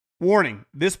Warning,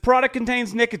 this product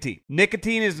contains nicotine.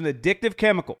 Nicotine is an addictive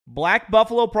chemical. Black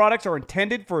Buffalo products are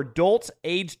intended for adults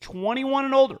aged 21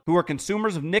 and older who are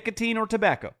consumers of nicotine or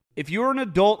tobacco. If you're an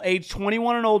adult aged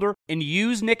 21 and older and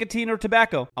use nicotine or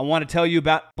tobacco, I want to tell you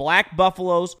about Black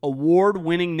Buffalo's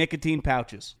award-winning nicotine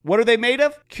pouches. What are they made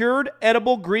of? Cured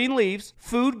edible green leaves,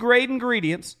 food-grade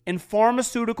ingredients, and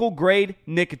pharmaceutical-grade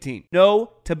nicotine.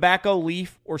 No tobacco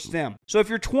leaf or stem. So if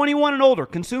you're 21 and older,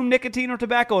 consume nicotine or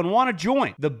tobacco, and want to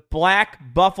join the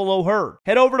Black Buffalo herd,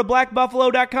 head over to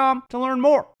blackbuffalo.com to learn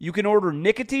more. You can order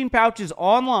nicotine pouches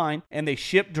online, and they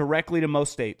ship directly to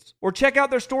most states. Or check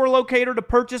out their store locator to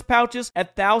purchase pouches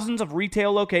at thousands of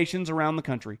retail locations around the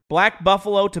country. Black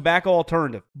Buffalo Tobacco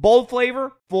Alternative. Bold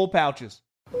flavor, full pouches.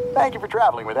 Thank you for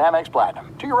traveling with Amex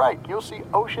Platinum. To your right, you'll see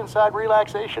oceanside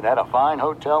relaxation at a fine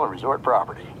hotel and resort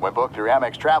property. When booked through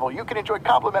Amex Travel, you can enjoy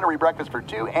complimentary breakfast for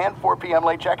 2 and 4 p.m.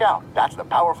 late checkout. That's the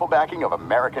powerful backing of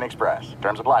American Express.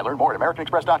 Terms apply. Learn more at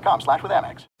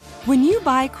americanexpress.com/withAmex. When you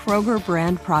buy Kroger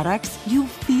brand products, you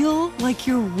feel like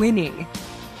you're winning.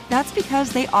 That's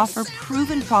because they offer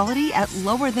proven quality at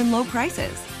lower than low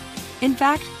prices. In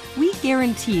fact, we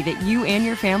guarantee that you and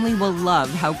your family will love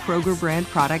how Kroger brand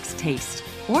products taste,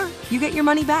 or you get your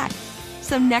money back.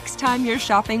 So next time you're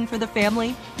shopping for the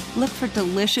family, look for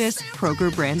delicious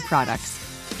Kroger brand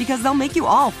products, because they'll make you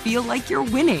all feel like you're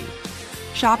winning.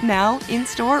 Shop now,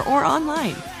 in-store, or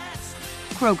online.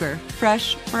 Kroger,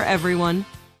 fresh for everyone.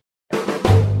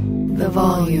 The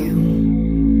Volume.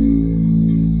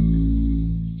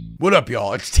 What up,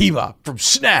 y'all? It's T-Bop from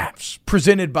Snaps,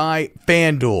 presented by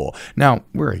FanDuel. Now,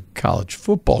 we're a college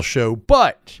football show,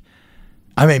 but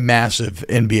I'm a massive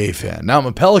NBA fan. Now, I'm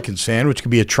a Pelicans fan, which can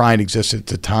be a trying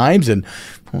existence at times, and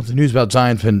well, the news about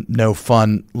Zion's been no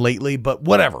fun lately, but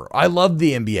whatever. I love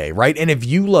the NBA, right? And if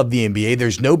you love the NBA,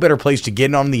 there's no better place to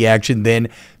get in on the action than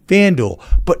FanDuel.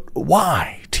 But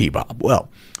why, T-Bop?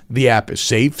 Well, the app is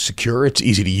safe, secure, it's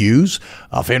easy to use.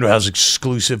 FanDuel has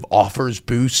exclusive offers,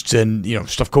 boosts, and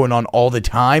stuff going on all the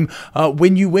time.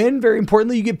 When you win, very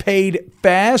importantly, you get paid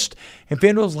fast. And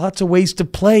FanDuel has lots of ways to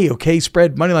play, okay?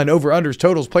 Spread, moneyline, over-unders,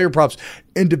 totals, player props,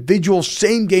 individual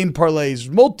same-game parlays,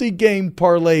 multi-game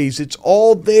parlays. It's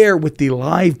all there with the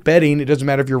live betting. It doesn't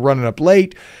matter if you're running up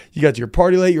late, you got to your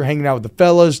party late, you're hanging out with the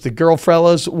fellas, the girl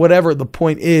fellas, whatever. The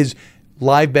point is,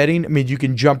 live betting, I mean, you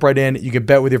can jump right in, you can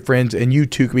bet with your friends, and you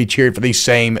too can be cheered for these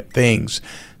same things.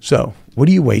 So, what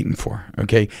are you waiting for?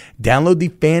 Okay, download the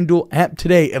FanDuel app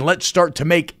today, and let's start to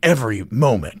make every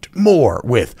moment more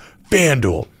with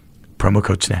FanDuel. Promo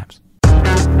code SNAPS.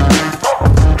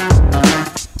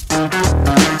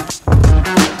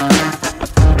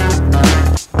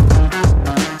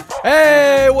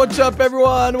 Hey, what's up,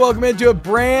 everyone? Welcome into a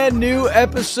brand new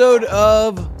episode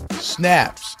of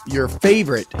Snaps, your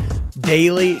favorite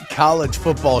daily college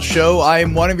football show. I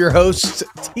am one of your hosts,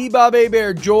 T-Bob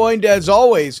Hebert, joined as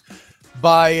always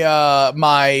by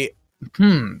my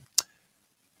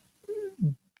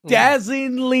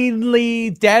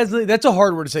dazzlingly, that's a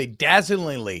hard word to say,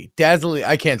 dazzlingly,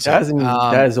 I can't say dazzlingly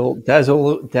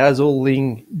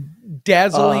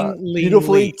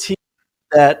beautifully teeth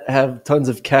that have tons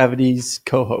of cavities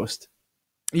co-host.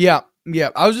 Yeah,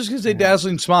 I was just going to say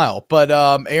dazzling smile, but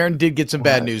Aaron did get some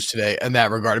bad news today in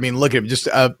that regard. I mean, look at him, just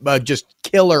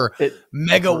killer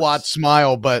megawatt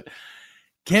smile, but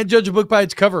can't judge a book by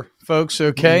its cover, folks,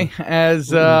 okay?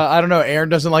 As, I don't know, Aaron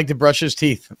doesn't like to brush his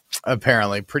teeth,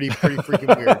 apparently. Pretty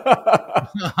freaking weird.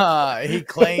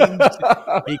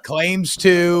 He claims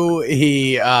to,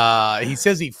 he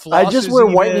says he flosses. I just wear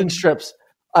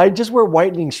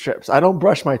whitening strips. I don't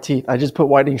brush my teeth. I just put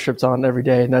whitening strips on every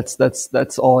day, and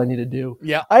that's all I need to do.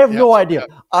 Yeah. I have no idea.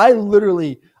 I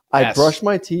literally, I brush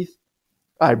my teeth.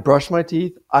 I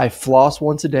floss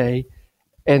once a day,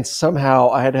 and somehow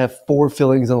I had to have 4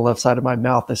 fillings on the left side of my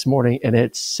mouth this morning, and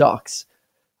it sucks.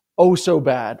 Oh, so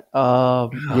bad. I'm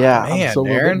so a little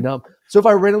bit numb. So if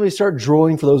I randomly start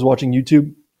drooling, for those watching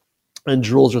YouTube, and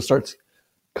drool just starts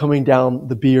coming down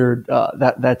the beard,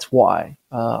 that's why.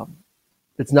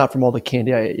 It's not from all the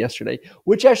candy I ate yesterday,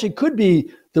 which actually could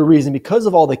be the reason, because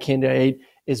of all the candy I ate,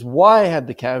 is why I had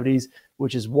the cavities,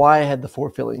 which is why I had the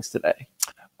 4 fillings today.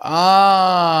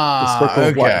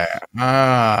 Okay.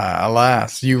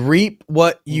 Alas, you reap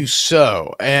what you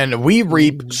sow, and we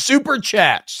reap super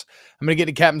chats. I'm going to get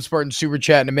to Captain Spartan super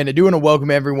chat in a minute. Doing a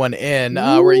welcome everyone in.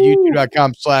 We're at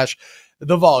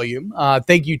youtube.com/The Volume.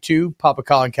 Thank you to Papa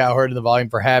Colin Cowherd and The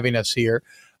Volume for having us here.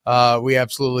 We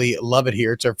absolutely love it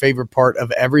here. It's our favorite part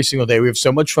of every single day. We have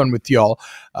so much fun with y'all.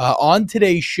 On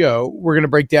today's show, we're going to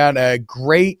break down a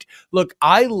great look.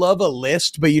 I love a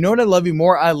list, but you know what I love even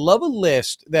more? I love a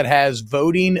list that has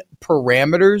voting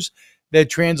parameters that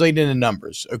translate into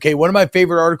numbers. Okay, one of my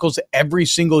favorite articles every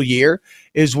single year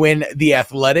is when The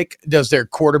Athletic does their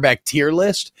quarterback tier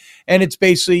list, and it's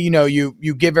basically,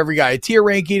 you give every guy a tier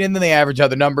ranking, and then they average out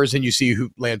the numbers, and you see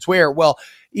who lands where. Well,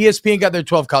 ESPN got their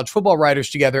 12 college football writers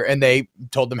together, and they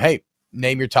told them, hey,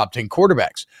 name your top 10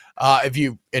 quarterbacks. If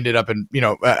you ended up in,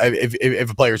 if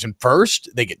a player's in first,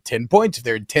 they get 10 points. If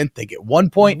they're in 10th, they get 1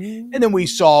 point. And then we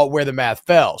saw where the math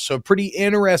fell. So pretty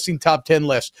interesting top 10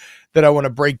 list that I want to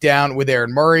break down with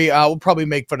Aaron Murray. We'll probably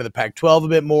make fun of the Pac-12 a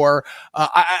bit more.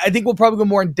 I think we'll probably go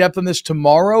more in depth on this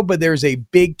tomorrow, but there's a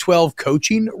Big 12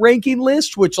 coaching ranking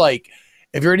list, which, like,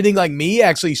 if you're anything like me,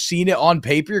 actually seeing it on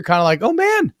paper, you're kind of like, oh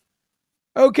man,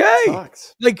 okay.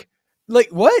 Sucks. Like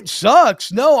what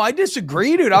sucks? No, I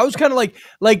disagree, dude. I was kind of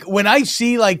like when I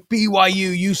see like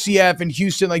BYU, UCF, and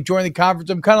Houston like join the conference,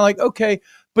 I'm kind of like, okay.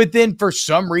 But then for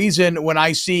some reason, when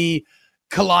I see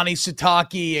Kalani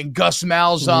Sitake and Gus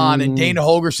Malzahn and Dana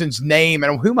Holgerson's name,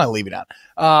 and who am I leaving out?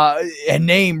 A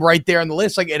name right there on the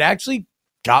list, like it actually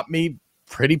got me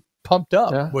pretty pumped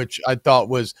up, which I thought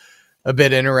was a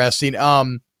bit interesting.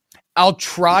 I'll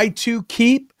try to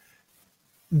keep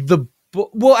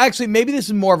well, actually, maybe this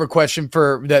is more of a question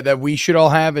for that we should all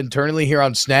have internally here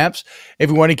on Snaps.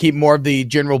 If we want to keep more of the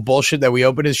general bullshit that we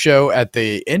open his show at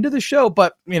the end of the show,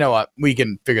 but you know what, we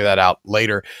can figure that out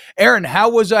later. Aaron, how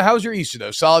was your Easter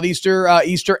though? Solid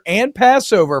Easter and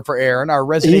Passover for Aaron, our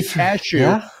resident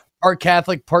cashew, part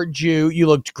Catholic, part Jew. You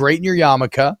looked great in your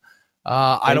yarmulke.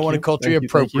 I don't want to culturally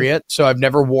appropriate, so I've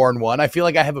never worn one. I feel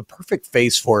like I have a perfect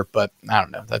face for it, but I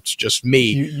don't know. That's just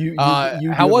me. You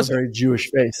how was a very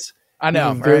Jewish face? I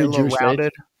know, very Jewish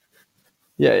rounded.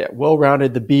 Yeah, well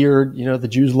rounded. The beard, the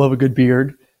Jews love a good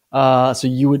beard. So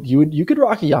you could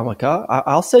rock a yarmulke.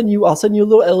 I'll send you a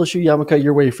little LSU yarmulke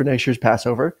your way for next year's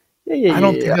Passover. Yeah. I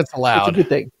don't think that's allowed. It's a good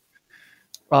thing.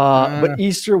 But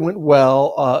Easter went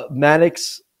well.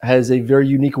 Maddox has a very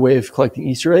unique way of collecting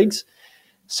Easter eggs.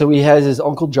 So he has his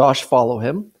Uncle Josh follow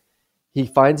him. He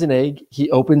finds an egg.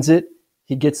 He opens it.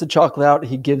 He gets the chocolate out.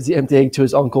 He gives the empty egg to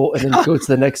his uncle, and then goes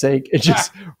to the next egg. It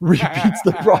just repeats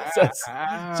the process.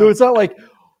 So it's not like,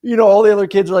 all the other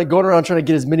kids are like going around trying to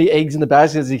get as many eggs in the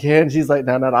basket as he can. She's like,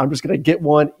 no, I'm just going to get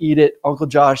one, eat it. Uncle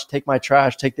Josh, take my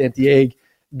trash, take the empty egg,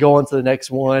 go on to the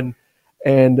next one.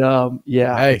 And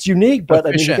it's unique, but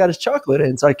I mean, he got his chocolate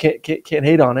in, so I can't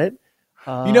hate on it.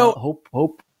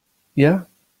 Hope. Yeah.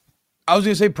 I was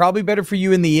going to say probably better for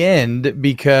you in the end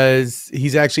because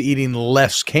he's actually eating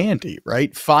less candy,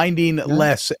 right? Finding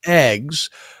less eggs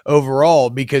overall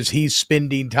because he's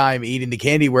spending time eating the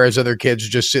candy, whereas other kids are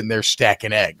just sitting there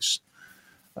stacking eggs.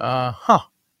 We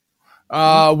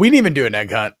didn't even do an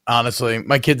egg hunt, honestly.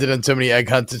 My kids had done so many egg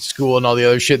hunts at school and all the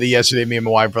other shit that yesterday me and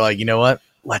my wife were like, you know what?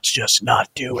 Let's just not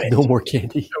do it. No more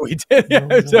candy. So we did.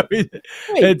 So you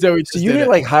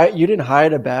didn't you didn't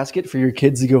hide a basket for your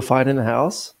kids to go find in the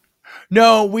house?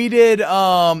 No, we did.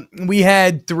 We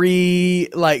had three,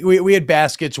 we had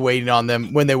baskets waiting on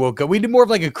them when they woke up. We did more of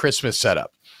like a Christmas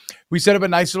setup. We set up a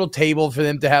nice little table for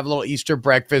them to have a little Easter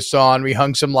breakfast on. We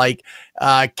hung some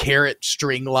carrot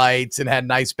string lights and had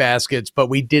nice baskets, but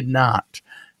we did not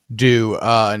do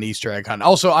an Easter egg hunt.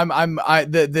 Also, the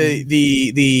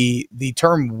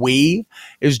term "we"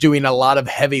 is doing a lot of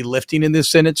heavy lifting in this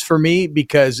sentence for me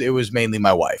because it was mainly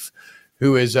my wife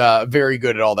who is very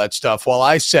good at all that stuff, while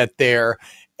I sat there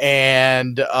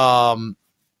and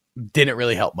didn't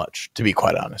really help much, to be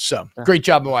quite honest. So great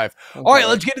job, my wife. Okay. All right,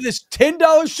 let's get to this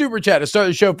 $10 super chat to start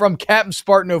the show from Captain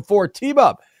Spartan 04.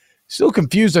 T-Bob, still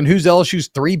confused on who's LSU's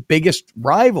three biggest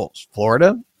rivals: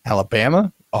 Florida,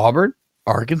 Alabama, Auburn,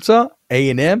 Arkansas,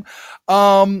 A&M.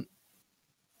 Spartan,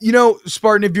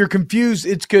 if you're confused,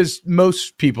 it's because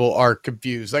most people are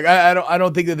confused. I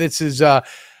don't think that this is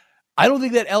I don't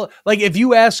think that if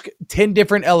you ask 10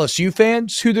 different LSU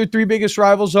fans who their three biggest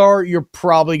rivals are, you're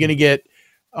probably going to get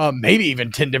maybe even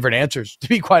 10 different answers, to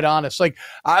be quite honest.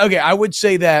 I would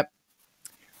say that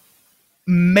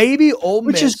maybe Ole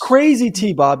Miss. Which is crazy,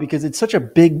 T-Bob, because it's such a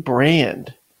big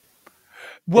brand.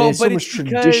 Well, but so much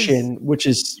tradition, which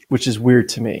is weird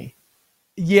to me.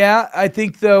 Yeah, I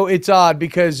think though it's odd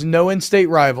because no in-state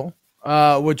rival,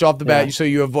 which off the bat, so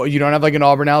you don't have like an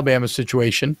Auburn Alabama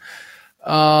situation.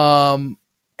 And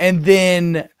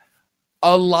then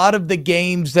a lot of the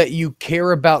games that you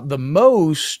care about the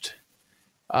most,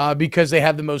 because they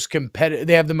have the most competitive,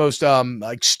 they have the most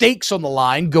stakes on the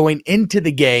line going into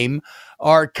the game,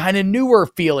 are kind of newer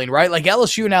feeling, right? Like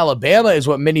LSU and Alabama is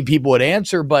what many people would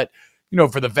answer, but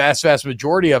for the vast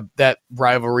majority of that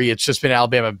rivalry, it's just been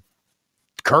Alabama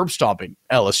curb stomping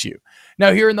LSU.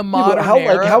 Now here in the modern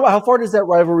era, how far does that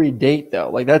rivalry date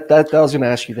though? Like that I was going to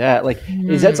ask you that. Like,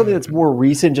 is that something that's more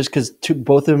recent? Just because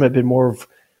both of them have been more of,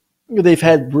 they've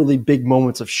had really big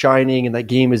moments of shining, and that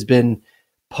game has been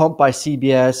pumped by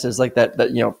CBS as like that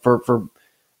for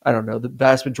I don't know, the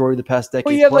vast majority of the past decade.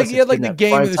 Well, you had like the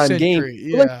game of the century.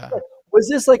 Yeah. Was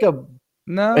this like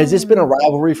no? Has this been a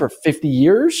rivalry for 50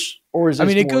 years? Or is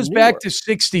this it goes back to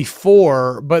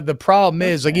 64, but the problem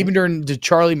is, like, even during the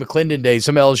Charlie McClendon days,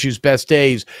 some of LSU's best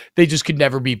days, they just could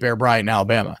never beat Bear Bryant in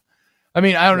Alabama. I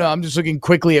mean, I don't know. I'm just looking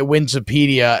quickly at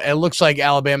Winsipedia. It looks like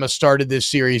Alabama started this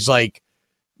series, like,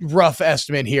 rough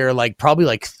estimate here, like probably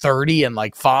like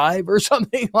 30-5 or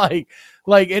something. Like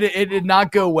it did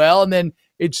not go well, and then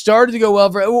it started to go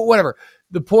well for whatever.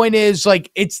 The point is,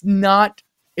 like, it's not.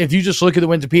 If you just look at the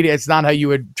Wikipedia, it's not how you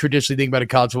would traditionally think about a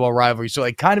college football rivalry. So,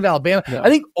 like, kind of Alabama. No. I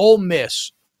think Ole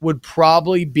Miss would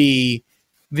probably be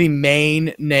the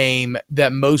main name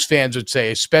that most fans would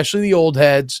say, especially the old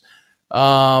heads.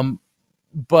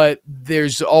 But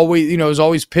there's always, it was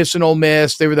always Piss and Ole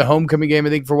Miss. They were the homecoming game, I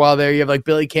think, for a while there. You have, like,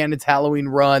 Billy Cannon's Halloween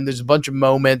run. There's a bunch of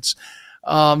moments.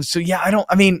 Like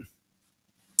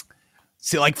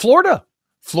Florida.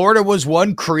 Florida was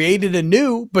one created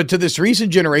anew, but to this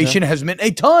recent generation has meant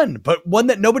a ton, but one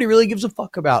that nobody really gives a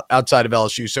fuck about outside of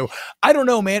LSU. So I don't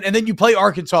know, man. And then you play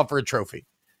Arkansas for a trophy.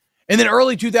 And then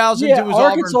early 2000s, it was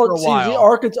Arkansas for a while.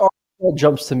 Arkansas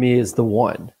jumps to me as the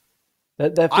one.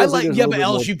 That but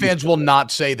LSU fans will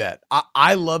not say that.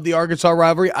 I love the Arkansas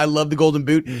rivalry. I love the Golden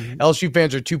Boot. Mm-hmm. LSU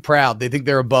fans are too proud. They think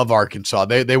they're above Arkansas.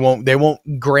 They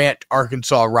won't grant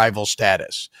Arkansas rival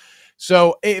status.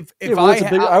 So I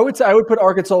would put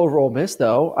Arkansas over Ole Miss,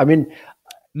 though. I mean,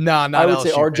 not I would LSU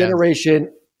say our fans.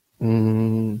 Generation.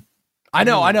 I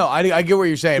know. I get what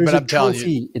you're saying, but I'm telling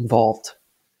you, involved.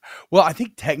 Well, I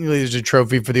think technically there's a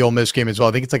trophy for the Ole Miss game as well.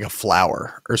 I think it's like a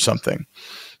flower or something.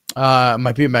 It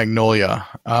might be a magnolia.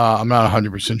 I'm not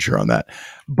 100% sure on that.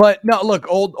 But no, look,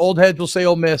 old heads will say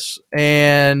Ole Miss,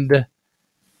 and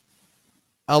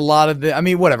a lot of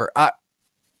whatever.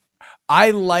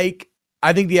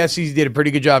 I think the SEC did a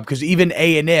pretty good job because even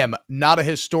A&M, not a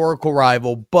historical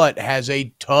rival, but has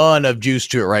a ton of juice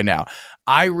to it right now.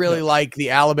 I really like the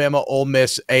Alabama, Ole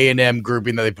Miss, A&M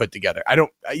grouping that they put together.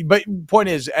 But point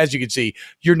is, as you can see,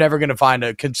 you're never going to find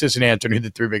a consistent answer on who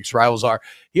the three biggest rivals are.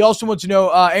 He also wants to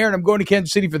know, Aaron, I'm going to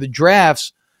Kansas City for the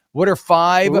drafts. What are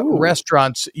 5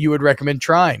 restaurants you would recommend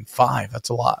trying? 5, that's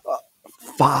a lot.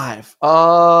 5.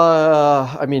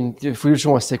 If we just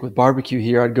want to stick with barbecue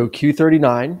here, I'd go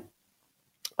Q39.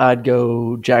 I'd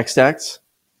go Jack Stacks.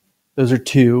 Those are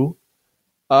 2.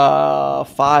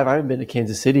 5, I haven't been to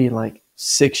Kansas City in like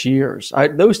 6 years.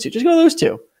 Those 2. Just go those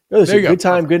 2. Good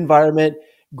time, good environment,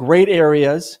 great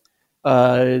areas.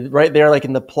 Right there, like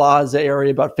in the plaza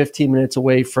area, about 15 minutes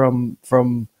away from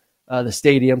the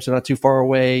stadium, so not too far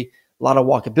away. A lot of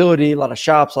walkability, a lot of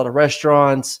shops, a lot of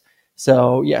restaurants.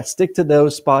 So, yeah, stick to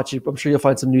those spots. I'm sure you'll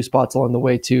find some new spots along the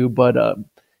way too, but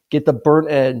get the burnt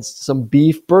ends, some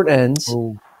beef burnt ends,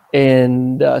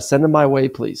 and send them my way,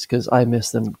 please, because I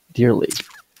miss them dearly.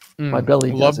 My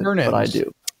belly doesn't, but I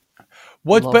do.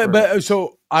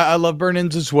 So I love burnt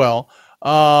ends as well.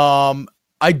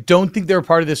 I don't think they're a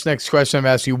part of this next question I'm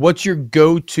asking you. What's your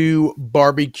go-to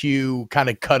barbecue kind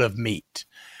of cut of meat?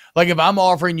 Like if I'm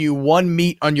offering you one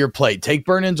meat on your plate, take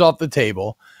burnt ends off the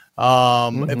table.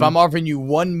 If I'm offering you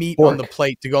one meat on the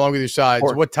plate to go along with your sides,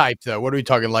 what type though? What are we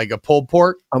talking? Like a pulled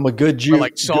pork? I'm a good Jew. Or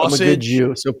like sausage? I'm a good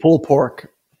Jew. So pulled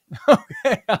pork.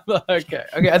 Okay.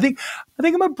 I think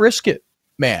I'm a brisket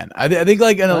man. I think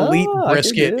like an elite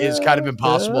brisket is kind of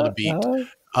impossible to beat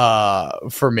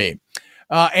for me.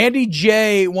 Andy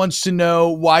J wants to know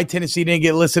why Tennessee didn't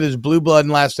get listed as blue blood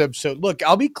in last episode. Look,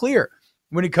 I'll be clear.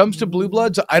 When it comes to blue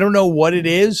bloods, I don't know what it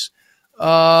is.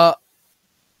 I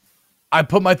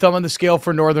put my thumb on the scale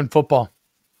for Northern football.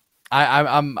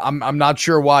 I'm not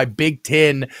sure why. Big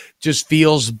Ten just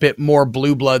feels a bit more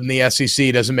blue blood than the SEC.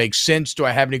 It doesn't make sense. Do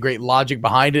I have any great logic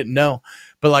behind it? No.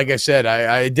 But like I said,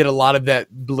 I did a lot of that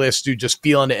list through just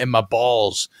feeling it in my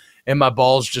balls. And my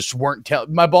balls just weren't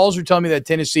my balls were telling me that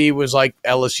Tennessee was like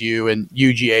LSU and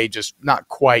UGA, just not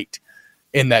quite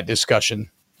in that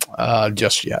discussion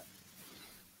just yet.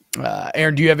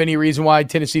 Aaron, do you have any reason why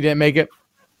Tennessee didn't make it?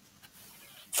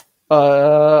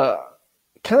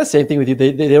 Kind of same thing with you.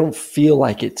 They don't feel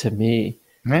like it to me.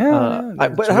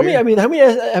 But how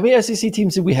many SEC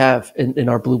teams did we have in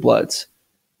our blue bloods?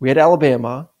 We had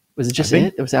Alabama. Was it just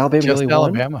it? It was Alabama. Just really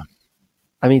Alabama. One?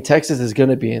 I mean, Texas is going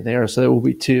to be in there, so it will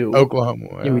be 2.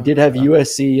 Oklahoma. Yeah, we did have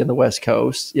USC on the West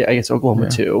Coast. Yeah, I guess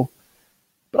Oklahoma too.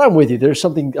 But I'm with you. There's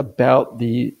something about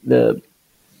the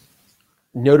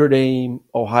Notre Dame,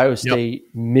 Ohio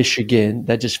State, Michigan,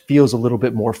 that just feels a little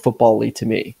bit more football-y to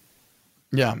me.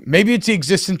 Yeah, maybe it's the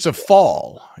existence of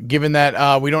fall, given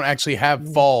that we don't actually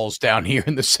have falls down here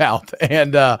in the South,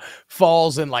 and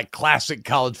falls and like classic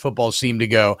college football seem to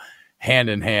go hand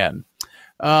in hand.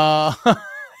 Okay,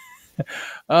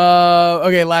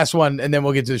 last one, and then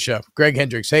we'll get to the show. Greg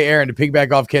Hendricks. Hey, Aaron, to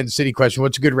piggyback off Kansas City question,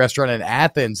 what's a good restaurant in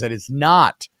Athens that is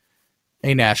not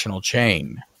a national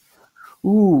chain?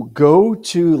 Ooh, go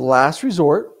to Last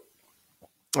Resort.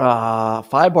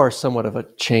 Five Bar is somewhat of a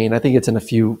chain. I think it's in a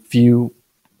few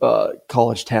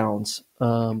college towns.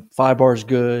 Five Bar is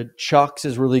good. Chuck's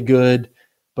is really good,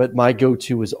 but my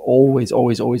go-to is always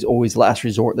Last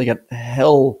Resort. They got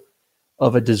hell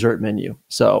of a dessert menu,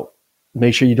 so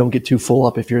make sure you don't get too full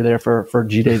up if you're there for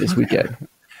G-Day this weekend.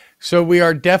 So we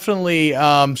are definitely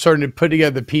starting to put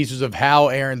together the pieces of how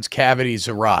Aaron's cavities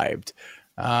arrived.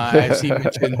 As he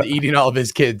mentioned, eating all of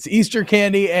his kids' Easter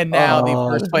candy, and now the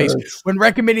first place when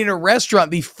recommending a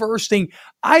restaurant, the first thing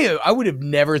I would have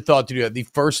never thought to do that. The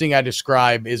first thing I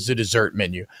describe is the dessert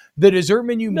menu. The dessert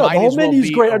menu, the whole menu's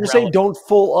great. I'm just saying, don't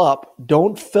fill up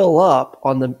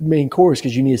on the main course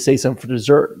because you need to say something for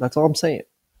dessert. That's all I'm saying.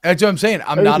 That's what I'm saying.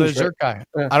 I'm not a dessert guy.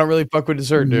 Yeah. I don't really fuck with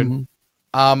dessert, dude.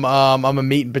 I'm a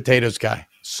meat and potatoes guy.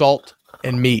 Salt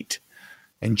and meat.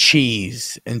 And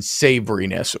cheese and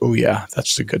savoriness. Oh, yeah,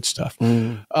 that's the good stuff.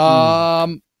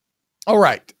 All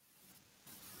right.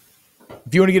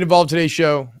 If you want to get involved in today's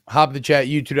show, hop in the chat,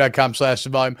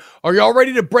 youtube.com/thevolume. Are y'all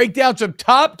ready to break down some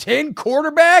top 10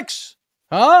 quarterbacks?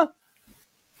 Huh?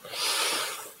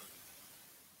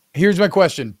 Here's my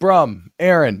question. Brum,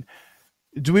 Aaron,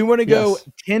 do we want to go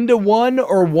 10-1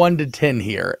 or 1-10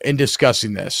 here in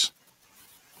discussing this?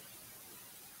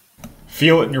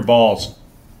 Feel it in your balls.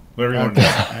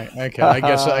 Okay.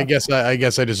 I guess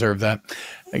I deserve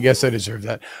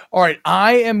that. All right.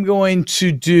 I am going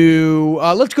to do,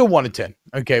 let's go 1-10.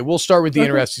 Okay. We'll start with the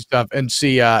interesting stuff and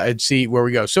see where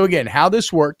we go. So again, how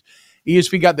this worked,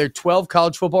 ESPN got their 12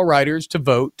 college football writers to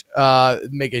vote,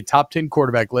 make a top 10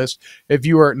 quarterback list. If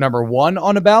you were number 1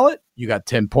 on a ballot, you got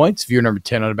 10 points. If you're number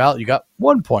 10 on a ballot, you got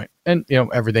 1 point, and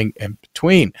everything in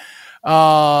between.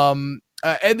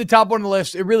 At the top one on the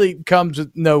list, it really comes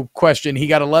with no question. He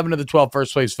got 11 of the 12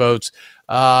 first place votes.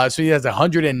 So he has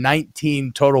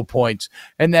 119 total points.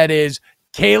 And that is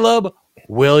Caleb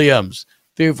Williams.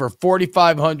 Threw for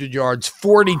 4,500 yards,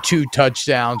 42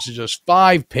 touchdowns, just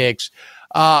 5 picks.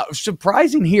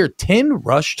 Surprising here, 10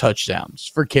 rush touchdowns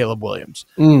for Caleb Williams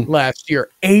last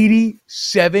year.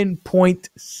 87.6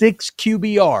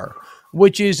 QBR,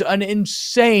 which is an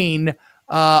insane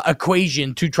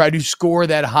equation to try to score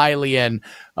that highly in.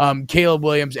 Caleb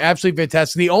Williams, absolutely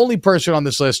fantastic. The only person on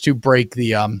this list to break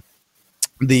the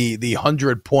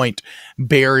 100-point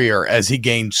barrier as he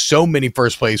gained so many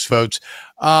first place votes.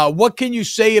 What can you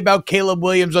say about Caleb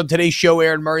Williams on today's show,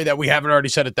 Aaron Murray, that we haven't already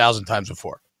said 1,000 times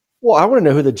before? Well, I want to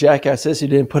know who the jackass is who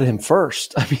didn't put him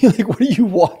first. I mean, like, what are you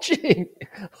watching?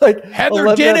 Like,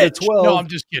 Heather did it. No, I'm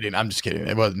just kidding.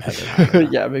 It wasn't Heather.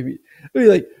 Yeah, maybe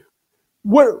like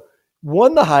what?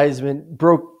 Won the Heisman,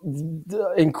 broke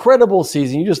incredible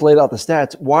season. You just laid out the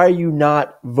stats. Why are you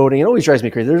not voting? It always drives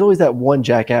me crazy. There's always that one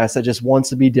jackass that just wants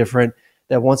to be different,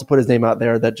 that wants to put his name out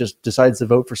there, that just decides to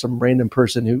vote for some random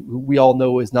person who we all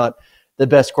know is not the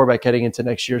best quarterback heading into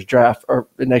next year's draft or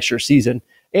next year's season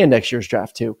and next year's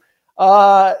draft too.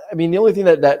 I mean, the only thing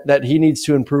that he needs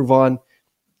to improve on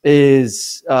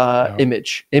is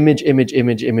image.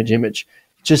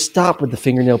 Just stop with the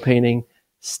fingernail painting.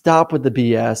 Stop with the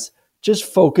BS. Just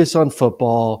focus on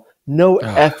football. No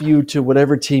F you to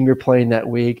whatever team you're playing that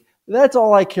week. That's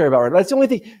all I care about. Right? That's the only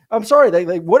thing. I'm sorry.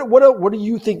 What do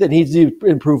you think that needs to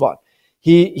improve on?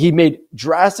 He made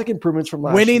drastic improvements from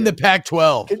last year. Winning the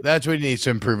Pac-12. That's what he needs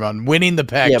to improve on. Winning the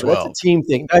Pac-12. Yeah, but that's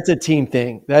a team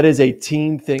thing. That is a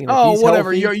team thing. Oh,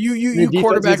 whatever. Healthy, you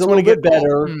quarterbacks want to get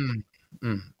better.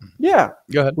 Yeah.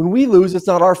 Go ahead. When we lose, it's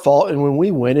not our fault, and when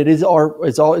we win, it's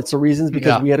the reasons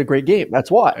because we had a great game. That's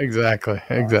why. Exactly.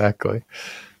 Look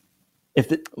at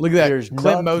that,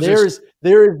 Clint Moses.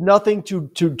 There is nothing to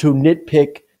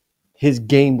nitpick his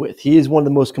game with. He is one of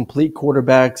the most complete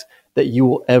quarterbacks that you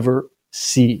will ever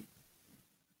see.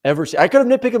 I could have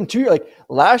nitpicked him 2 years. Like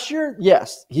last year,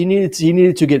 yes, he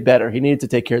needed to get better. He needed to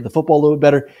take care of the football a little bit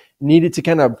better. Needed to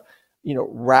kind of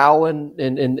rowl in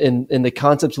the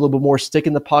concepts a little bit more, stick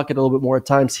in the pocket a little bit more at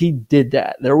times. He did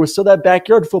that. There was still that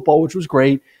backyard football, which was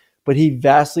great, but he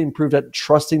vastly improved at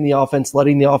trusting the offense,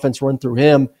 letting the offense run through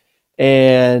him.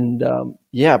 And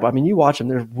but I mean, you watch him.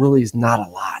 There really is not a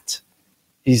lot.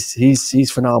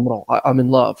 He's phenomenal. I'm in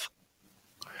love.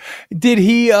 Did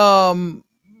he?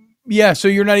 Yeah, so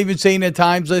you're not even saying at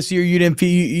times this year you didn't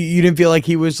feel like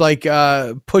he was like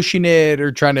pushing it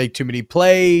or trying to make too many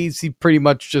plays. He pretty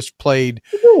much just played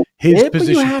his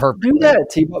position but you have perfectly. to do that,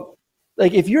 T-Bob.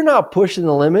 Like if you're not pushing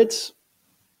the limits,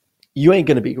 you ain't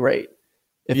going to be great.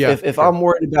 If I'm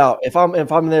worried about if I'm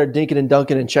there dinking and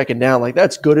dunking and checking down, like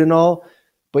that's good and all,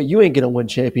 but you ain't going to win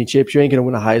championships. You ain't going to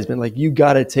win a Heisman. Like you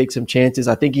got to take some chances.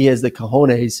 I think he has the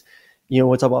cojones.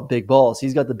 We'll talk about big balls.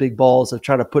 He's got the big balls of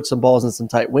trying to put some balls in some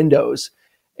tight windows.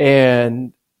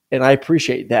 And I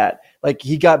appreciate that. Like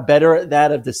he got better at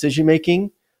that of decision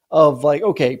making of like,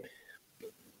 okay,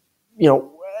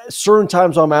 certain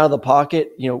times I'm out of the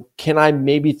pocket, can I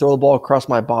maybe throw the ball across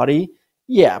my body?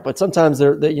 Yeah, but sometimes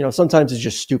sometimes it's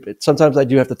just stupid. Sometimes I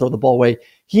do have to throw the ball away.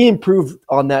 He improved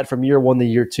on that from year 1 to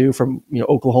year 2 from,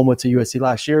 Oklahoma to USC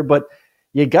last year, but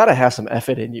you got to have some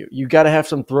effort in you. You got to have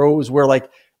some throws where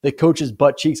like the coach's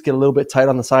butt cheeks get a little bit tight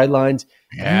on the sidelines.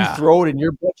 Yeah. You throw it and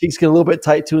your butt cheeks get a little bit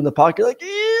tight too in the pocket. Like,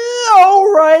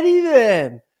 all righty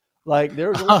then. Like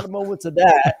there's a lot of moments of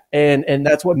that. And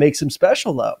that's what makes him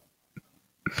special though.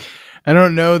 I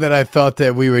don't know that I thought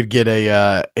that we would get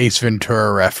a Ace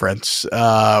Ventura reference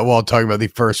while talking about the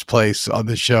first place on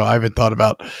the show. I haven't thought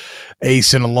about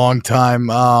Ace in a long time.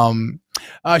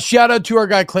 Shout out to our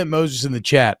guy Clint Moses in the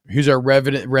chat, who's our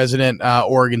resident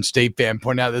Oregon State fan,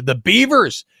 pointing out that the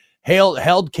Beavers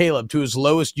held Caleb to his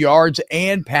lowest yards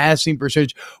and passing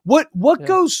percentage. What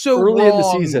goes so early wrong? In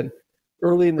the season?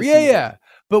 Early in the season. Yeah.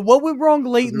 But what went wrong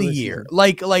late in the year?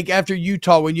 Like after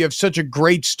Utah, when you have such a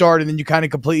great start and then you kind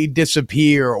of completely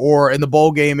disappear, or in the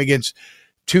bowl game against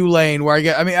Tulane, where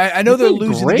I know they're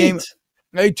losing the game.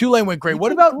 Hey, Tulane went great.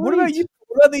 What about you? What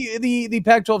about the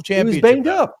Pac-12 championship? He was banged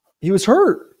up. He was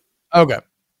hurt. Okay.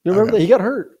 You remember that? He got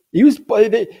hurt. He was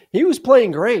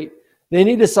playing great. Then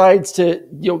he decides to,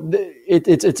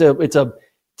 it's a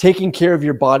taking care of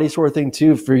your body sort of thing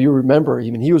too. For you remember,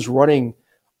 he was running.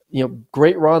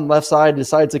 Great run left side,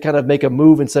 decides to kind of make a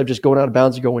move instead of just going out of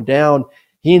bounds and going down.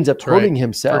 He ends up hurting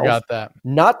himself. Forgot that.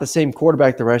 Not the same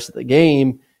quarterback the rest of the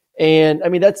game. And I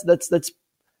mean,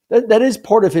 that is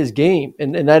part of his game.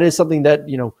 And that is something that,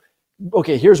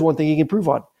 okay, here's one thing he can improve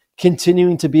on.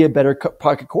 Continuing to be a better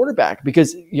pocket quarterback,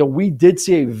 because, we did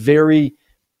see a very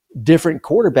different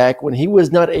quarterback when he was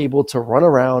not able to run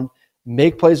around,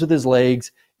 make plays with his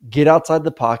legs, get outside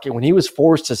the pocket. When he was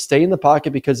forced to stay in the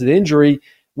pocket because of the injury,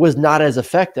 was not as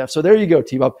effective. So there you go,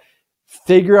 T-Bob.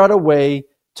 Figure out a way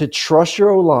to trust your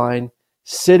O-line,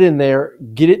 sit in there,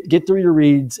 get through your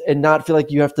reads, and not feel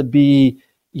like you have to be,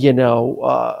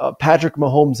 Patrick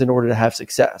Mahomes in order to have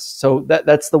success. So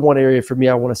that's the one area for me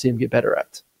I want to see him get better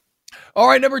at. All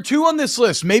right, number 2 on this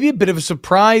list, maybe a bit of a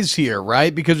surprise here,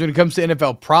 right? Because when it comes to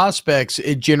NFL prospects,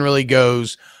 it generally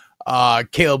goes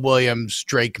Caleb Williams,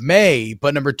 Drake May.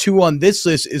 But number 2 on this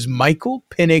list is Michael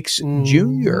Penix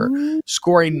Jr.,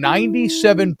 scoring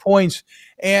 97 points.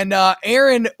 And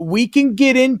Aaron, we can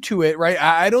get into it, right?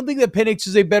 I don't think that Penix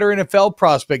is a better NFL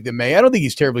prospect than May. I don't think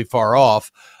he's terribly far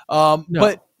off. No.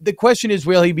 But the question is,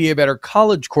 will he be a better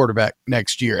college quarterback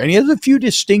next year? And he has a few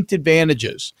distinct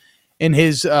advantages in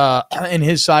his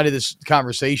side of this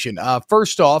conversation.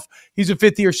 First off, he's a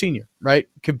 5th-year senior, right,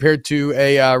 compared to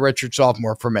a redshirt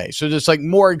sophomore for May. So just like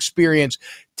more experience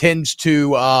tends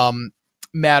to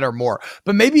matter more.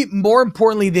 But maybe more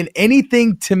importantly than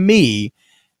anything to me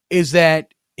is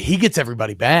that he gets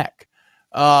everybody back.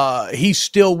 He's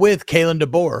still with Kalen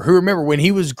DeBoer, who, remember, when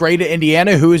he was great at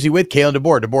Indiana, who is he with? Kalen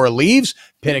DeBoer. DeBoer leaves,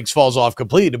 Penix falls off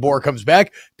completely. DeBoer comes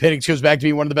back, Penix goes back to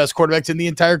being one of the best quarterbacks in the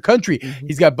entire country. Mm-hmm.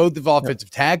 He's got both of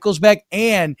offensive tackles back,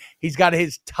 and he's got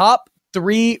his top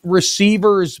 3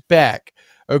 receivers back.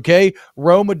 Okay,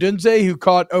 Rome Odunze, who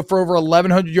caught for over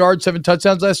 1,100 yards, 7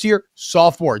 touchdowns last year,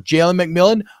 sophomore. Jalen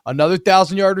McMillan, another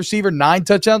 1,000-yard receiver, 9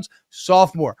 touchdowns,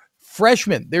 sophomore.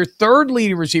 Freshman, their 3rd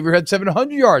leading receiver, had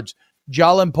 700 yards.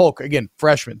 Jalen Polk, again,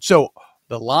 freshman. So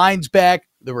the line's back,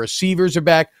 the receivers are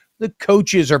back, the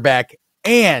coaches are back,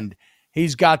 and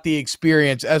he's got the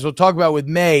experience. As we'll talk about with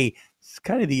May, it's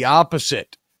kind of the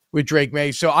opposite with Drake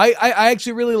May. So I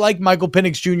actually really like Michael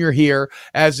Penix Jr. here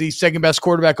as the 2nd best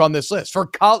quarterback on this list for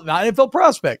not NFL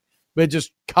prospect, but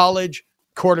just college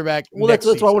quarterback. Well, that's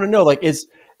what I want to know. Like,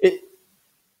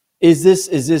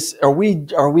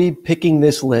 are we picking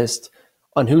this list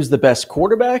on who's the best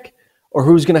quarterback or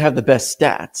who's going to have the best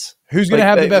stats? Who's going to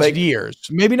have the best years?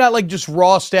 Maybe not like just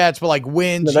raw stats, but like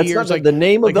wins, years. Like the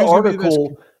name of the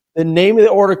article. The name of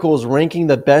the article is ranking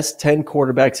the best 10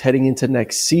 quarterbacks heading into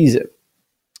next season.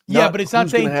 Yeah, but it's not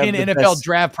saying 10 NFL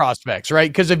draft prospects, right?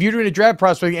 Because if you're doing a draft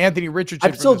prospect, Anthony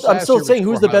Richardson. I'm still saying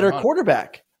who's the better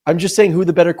quarterback. I'm just saying who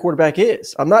the better quarterback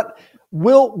is. I'm not.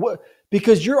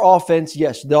 Because your offense,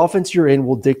 yes, the offense you're in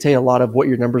will dictate a lot of what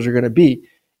your numbers are going to be.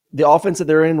 The offense that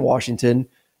they're in Washington,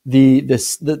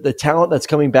 the talent that's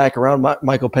coming back around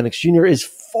Michael Penix Jr. is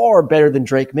far better than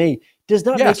Drake May. Does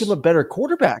not make him a better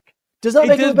quarterback. Does not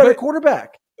make him a better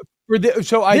quarterback.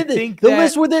 So I think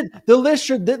the list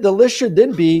should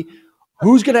then be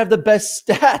who's going to have the best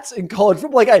stats in college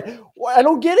football. Like I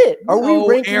don't get it. Are we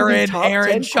ranking the top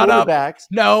 10 quarterbacks?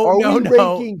 No,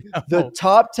 ranking the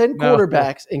top 10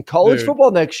 quarterbacks in college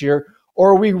football next year,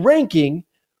 or are we ranking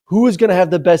who is going to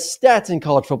have the best stats in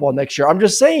college football next year? I'm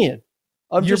just saying.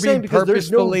 Because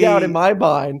there's no doubt in my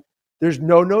mind. There's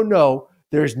no.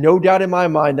 There's no doubt in my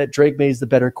mind that Drake May is the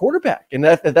better quarterback, and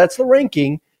if that's the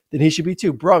ranking, then he should be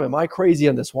too. Bro, am I crazy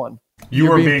on this one?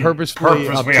 You're being purposefully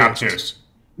obtuse.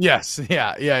 Yes.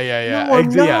 Yeah. No, I'm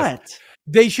not. Yes.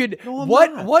 They should.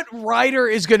 What writer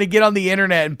is going to get on the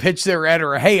internet and pitch their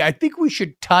editor? Hey, I think we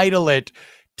should title it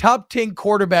 "Top 10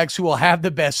 Quarterbacks Who Will Have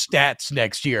the Best Stats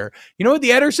Next Year." You know what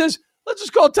the editor says? Let's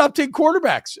just call it top 10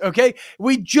 quarterbacks. Okay.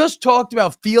 We just talked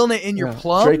about feeling it in your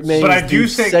plums. But I do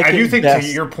think to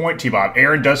your point, T-Bob,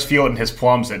 Aaron does feel it in his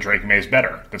plums that Drake May is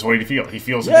better. That's what he feels. He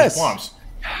feels in his plums.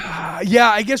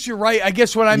 Yeah, I guess you're right. I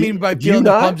guess what I mean by feeling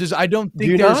the plums is I don't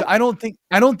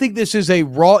think this is a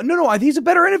raw. No. I think he's a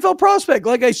better NFL prospect,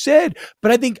 like I said.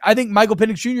 But I think Michael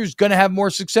Penix Jr. is going to have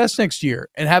more success next year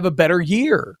and have a better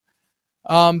year,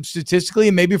 statistically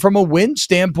and maybe from a win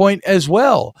standpoint as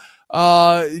well.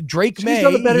 Drake May, he's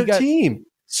on a better team.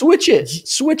 Switch it.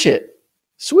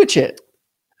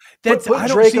 Put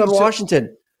Drake on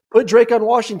Washington. Put Drake on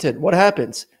Washington. What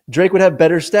happens? Drake would have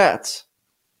better stats.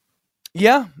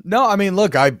 Yeah. No, I mean,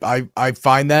 look, I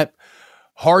find that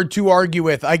hard to argue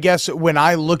with. I guess when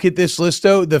I look at this list,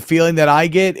 though, the feeling that I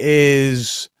get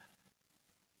is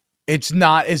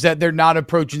that they're not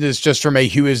approaching this just from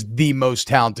who is the most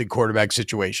talented quarterback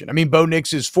situation. I mean, Bo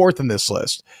Nix is fourth in this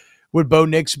list. Would Bo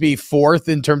Nix be fourth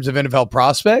in terms of NFL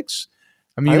prospects?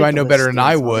 I mean, you might know better than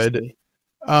I would. You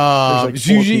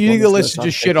think the list is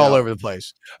just shit all over the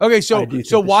place. Okay, so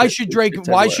why should Drake?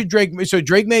 So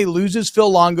Drake May loses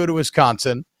Phil Longo to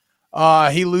Wisconsin.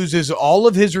 He loses all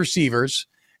of his receivers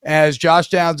as Josh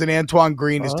Downs and Antoine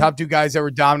Green, his top two guys that were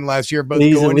dominant last year, both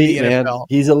going to the NFL. Man.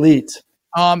 He's elite.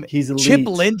 He's elite. Chip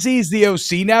Lindsey's the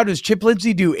OC now. Does Chip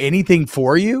Lindsey do anything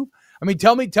for you? I mean,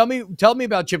 tell me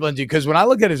about Chip Lindsey, because when I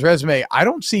look at his resume, I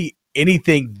don't see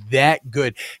anything that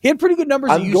good. He had pretty good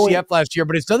numbers at UCF last year,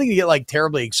 but it's nothing to get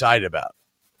terribly excited about.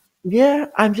 Yeah,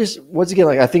 I'm just once again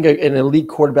I think an elite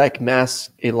quarterback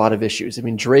masks a lot of issues. I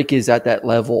mean, Drake is at that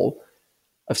level.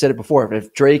 I've said it before.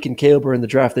 If Drake and Caleb are in the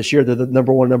draft this year, they're the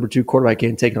number one, number two quarterback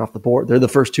getting taken off the board. They're the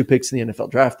first two picks in the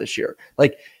NFL draft this year.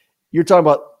 Like, you're talking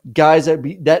about guys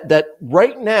that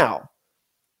right now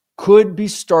could be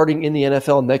starting in the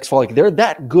NFL next fall. Like, they're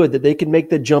that good that they can make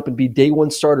the jump and be day one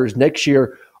starters next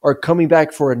year, are coming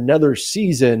back for another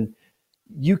season.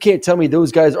 You can't tell me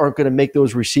those guys aren't going to make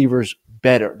those receivers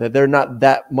better, that they're not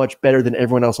that much better than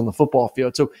everyone else on the football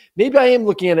field. So maybe I am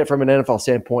looking at it from an NFL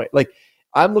standpoint. Like,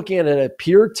 I'm looking at it at a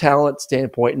pure talent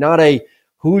standpoint, not a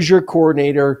who's your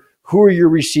coordinator, who are your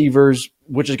receivers,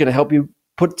 which is going to help you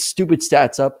put stupid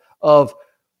stats up, of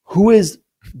who is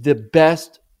the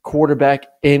best quarterback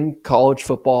in college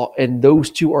football. And those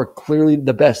two are clearly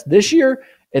the best this year,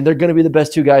 and they're going to be the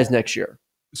best two guys next year.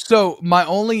 So my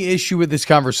only issue with this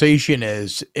conversation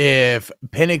is if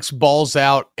Penix balls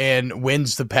out and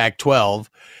wins the Pac-12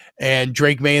 and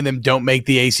Drake May and them don't make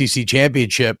the ACC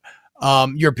championship,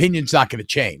 your opinion's not going to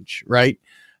change, right?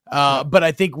 But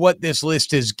I think what this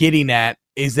list is getting at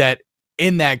is that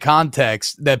in that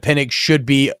context, that Penix should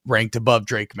be ranked above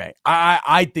Drake May.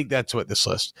 I think that's what this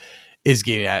list is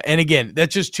getting at. And again,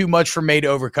 that's just too much for May to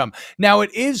overcome. Now,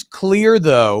 it is clear,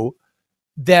 though,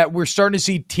 that we're starting to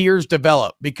see tiers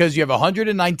develop, because you have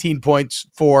 119 points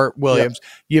for Williams.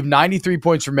 Yep. You have 93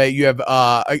 points for May. You have,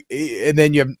 and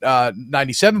then you have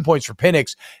 97 points for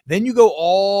Penix. Then you go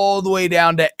all the way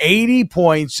down to 80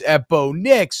 points at Bo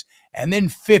Nix, and then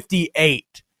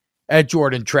 58 at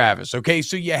Jordan Travis. Okay,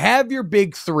 so you have your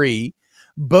big three.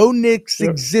 Bo Nix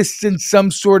exists in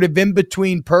some sort of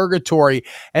in-between purgatory,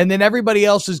 and then everybody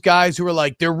else is guys who are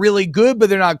like, they're really good, but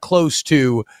they're not close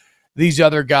to these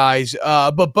other guys.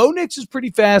 But Bo Nix is pretty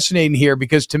fascinating here,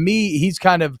 because to me, he's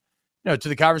kind of, to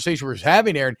the conversation we're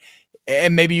having, Aaron,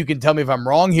 and maybe you can tell me if I'm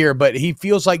wrong here, but he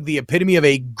feels like the epitome of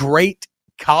a great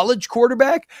college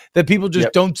quarterback that people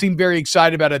just don't seem very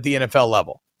excited about at the NFL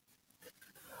level.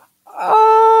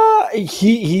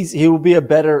 He will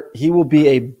be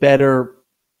a better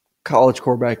college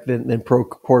quarterback than pro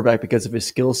quarterback because of his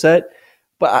skill set.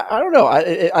 But I don't know.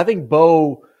 I think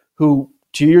Bo, who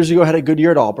 2 years ago had a good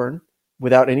year at Auburn,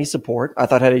 without any support. I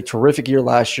thought had a terrific year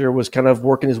last year, was kind of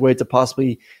working his way to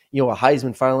possibly, a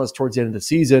Heisman finalist towards the end of the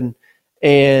season.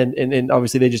 And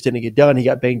obviously they just didn't get done. He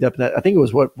got banged up. And I think it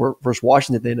was versus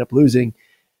Washington they ended up losing.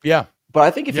 Yeah. But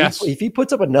I think if he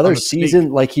puts up another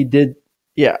season like he did,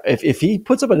 if he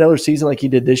puts up another season like he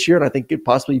did this year, and I think it could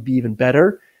possibly be even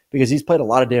better because he's played a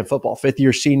lot of damn football.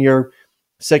 5th-year senior,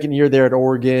 second year there at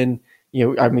Oregon.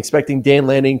 I'm expecting Dan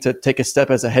Lanning to take a step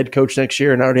as a head coach next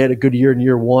year, and already had a good year in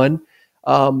year one.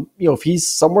 If he's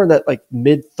somewhere in that like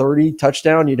mid-30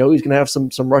 touchdown, he's going to have some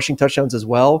rushing touchdowns as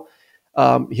well.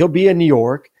 He'll be in New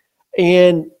York,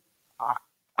 and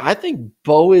I think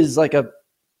Bo is like a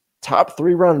top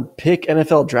 3-round pick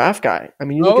NFL draft guy. I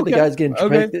mean, you look at the guys getting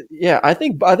trained. Yeah, I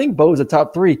think Bo is a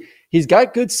top 3. He's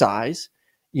got good size.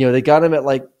 They got him at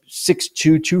like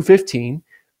 6'2", 215.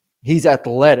 He's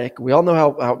athletic. We all know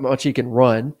how much he can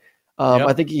run.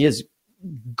 I think he is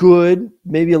good,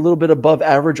 maybe a little bit above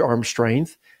average arm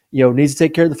strength. Needs to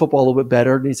take care of the football a little bit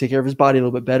better. Needs to take care of his body a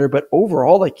little bit better. But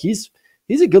overall, like he's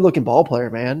a good looking ball player,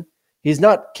 man. He's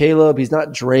not Caleb. He's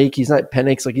not Drake. He's not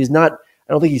Penix. Like he's not.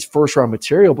 I don't think he's first round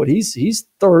material, but he's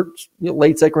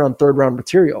late second round, third round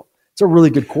material. It's a really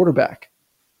good quarterback.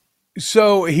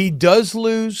 So he does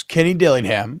lose Kenny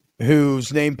Dillingham,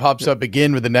 whose name pops up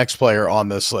again with the next player on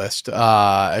this list.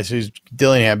 Who's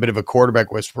Dillingham, a bit of a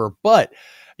quarterback whisperer. But,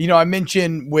 I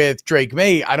mentioned with Drake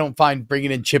May, I don't find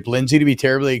bringing in Chip Lindsey to be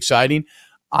terribly exciting.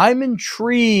 I'm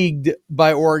intrigued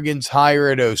by Oregon's hire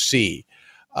at OC.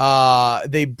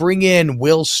 They bring in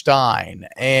Will Stein,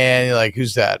 and like,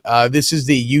 who's that? This is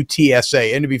the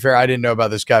UTSA. And to be fair, I didn't know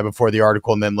about this guy before the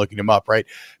article and then looking him up, right?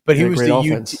 But he was the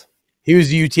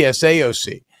UTSA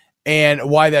OC. And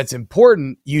why that's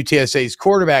important, UTSA's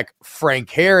quarterback,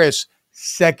 Frank Harris,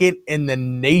 second in the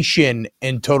nation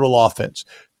in total offense.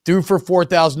 Threw for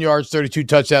 4,000 yards, 32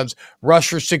 touchdowns, rushed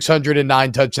for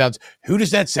 609 touchdowns. Who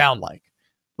does that sound like?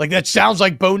 Like, that sounds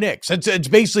like Bo Nix. It's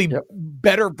basically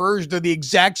better version of the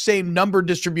exact same number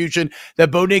distribution that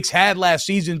Bo Nix had last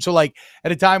season. So, like,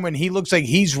 at a time when he looks like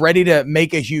he's ready to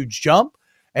make a huge jump,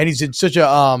 and he's in such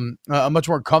a much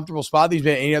more comfortable spot than he's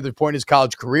been at any other point in his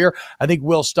college career, I think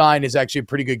Will Stein is actually a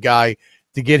pretty good guy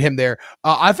to get him there.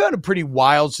 I found a pretty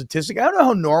wild statistic. I don't know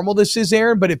how normal this is,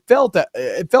 Aaron, but it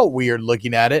felt weird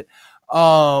looking at it.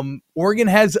 Oregon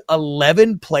has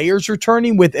 11 players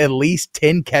returning with at least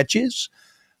 10 catches.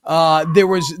 There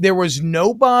was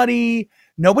nobody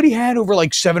had over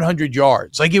like 700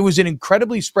 yards. Like, it was an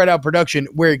incredibly spread out production.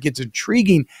 Where it gets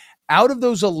intriguing, out of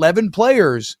those 11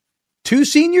 players, 2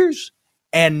 seniors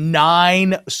and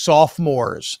 9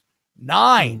 sophomores.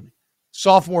 9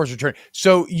 sophomores return.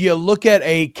 So you look at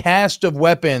a cast of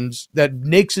weapons that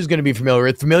Nix is going to be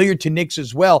familiar to Nix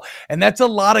as well. And that's a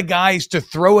lot of guys to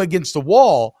throw against the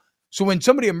wall. So when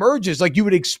somebody emerges, like, you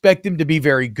would expect him to be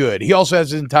very good. He also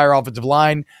has his entire offensive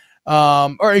line.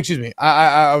 I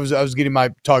was getting my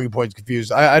talking points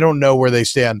confused. I don't know where they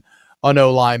stand on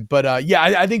O-line, but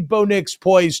I think Bo Nix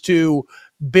poised to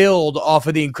build off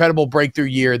of the incredible breakthrough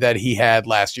year that he had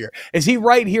last year. Is he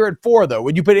right here at 4, though?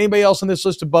 Would you put anybody else on this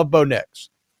list above Bo Nix?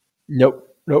 Nope.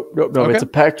 Okay. It's a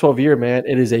Pac-12 year, man.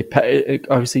 It is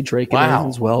obviously Drake and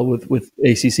as well with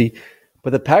ACC,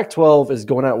 but the Pac-12 is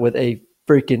going out with a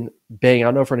freaking bang. I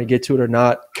don't know if we're going to get to it or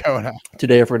not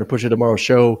today, if we're going to push it tomorrow's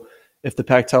show, if the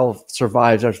Pac-12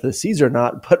 survives after the season or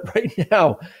not. But right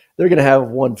now, they're going to have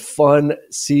one fun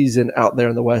season out there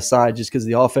on the West Side just because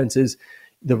the offenses,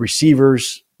 the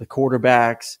receivers, the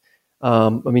quarterbacks.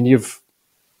 You have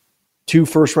 2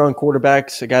 first-round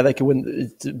quarterbacks, a guy that can win.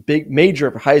 It's a big,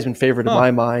 major Heisman favorite in my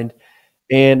mind,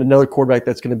 and another quarterback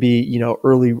that's going to be,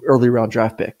 early round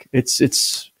draft pick.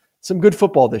 It's some good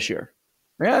football this year.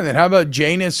 Yeah, and then how about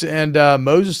Janus and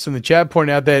Moses in the chat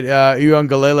pointing out that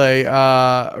Uiagalelei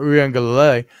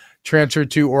transferred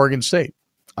to Oregon State.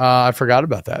 I forgot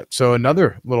about that. So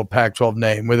another little Pac-12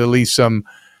 name with at least some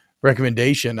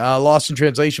recommendation. Lost in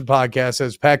Translation podcast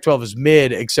says Pac-12 is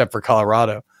mid except for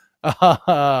Colorado.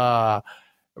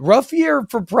 Rough year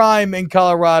for Prime in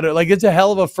Colorado. Like, it's a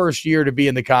hell of a first year to be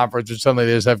in the conference, which suddenly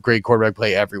they just have great quarterback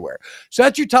play everywhere. So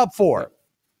that's your top 4.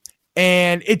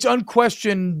 And it's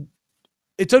unquestionably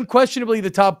the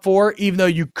top 4, even though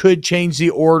you could change the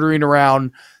ordering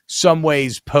around some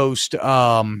ways post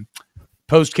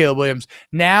Caleb Williams.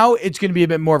 Now it's going to be a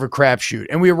bit more of a crapshoot.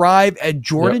 And we arrive at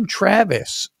Jordan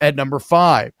Travis at number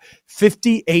 5,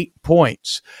 58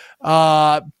 points,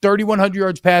 3,100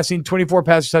 yards passing, 24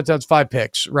 passing touchdowns, 5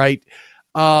 picks, right?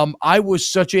 I was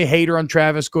such a hater on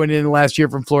Travis going in last year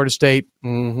from Florida State.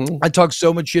 Mm-hmm. I talked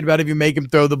so much shit about if you make him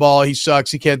throw the ball, he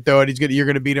sucks, he can't throw it, you're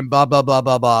going to beat him, blah, blah, blah,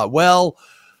 blah, blah. Well,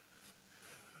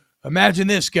 Imagine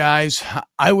this, guys.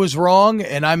 I was wrong,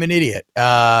 and I'm an idiot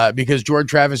because Jordan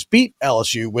Travis beat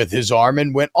LSU with his arm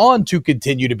and went on to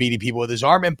continue to beat people with his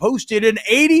arm and posted an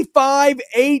 85-8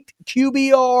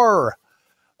 QBR.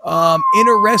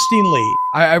 Interestingly,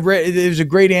 I read there's a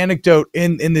great anecdote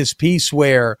in this piece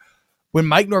where when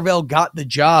Mike Norvell got the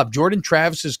job, Jordan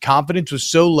Travis's confidence was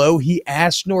so low, he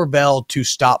asked Norvell to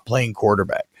stop playing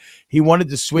quarterback. He wanted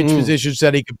to switch positions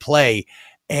that he could play.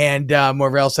 And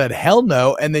Norvell said, hell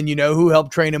no. And then you know who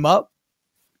helped train him up?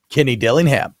 Kenny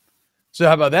Dillingham. So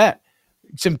how about that?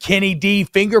 Some Kenny D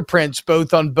fingerprints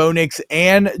both on Bo Nix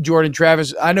and Jordan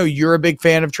Travis. I know you're a big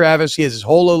fan of Travis. He has his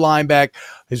whole line back,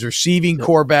 his receiving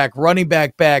core back, running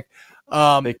back. They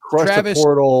crushed Travis, the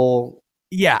portal.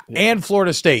 Yeah, and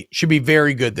Florida State should be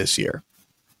very good this year.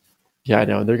 Yeah, I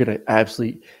know. And they're going to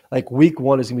absolutely week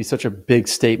one is going to be such a big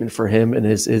statement for him and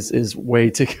his way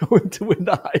to go to win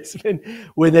the Heisman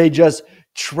when they just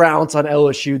trounce on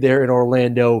LSU there in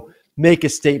Orlando, make a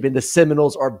statement. The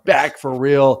Seminoles are back for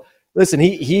real. Listen,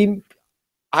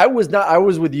 I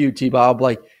was with you, T-Bob.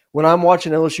 When I'm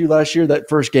watching LSU last year, that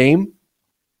first game,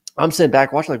 I'm sitting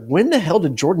back watching, when the hell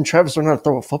did Jordan Travis learn how to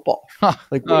throw a football?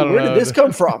 Where did this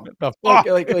come from?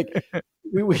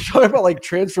 We talk about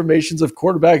transformations of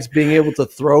quarterbacks being able to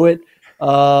throw it.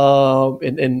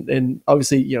 And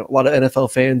obviously, a lot of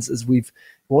NFL fans, as we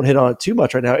won't hit on it too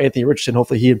much right now, Anthony Richardson,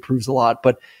 hopefully he improves a lot.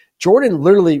 But Jordan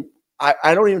literally,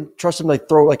 I don't even trust him to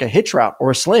throw a hitch route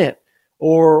or a slant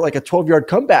or a 12-yard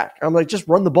comeback. I'm just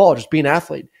run the ball, just be an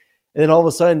athlete. And then all of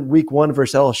a sudden, week one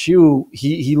versus LSU,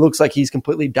 he looks like he's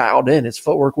completely dialed in. His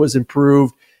footwork was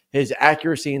improved, his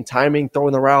accuracy and timing,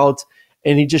 throwing the routes,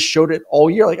 and he just showed it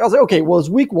all year. I was okay, well, it's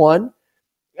week one.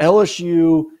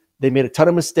 LSU, they made a ton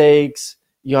of mistakes.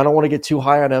 I don't want to get too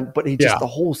high on him, but the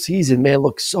whole season, man,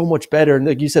 looked so much better. And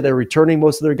like you said, they're returning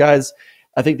most of their guys.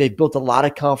 I think they've built a lot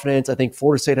of confidence. I think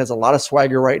Florida State has a lot of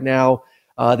swagger right now.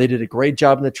 They did a great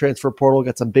job in the transfer portal,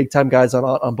 got some big-time guys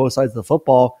on both sides of the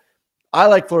football. I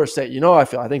like Florida State.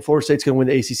 I think Florida State's going to win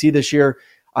the ACC this year.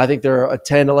 I think they're a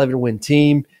 10-11 win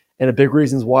team, and a big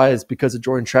reason why is because of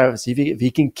Jordan Travis. If he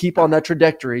can keep on that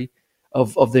trajectory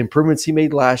of the improvements he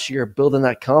made last year, building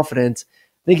that confidence,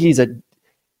 I think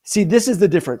this is the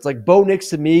difference. Bo Nix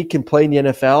to me can play in the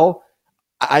NFL.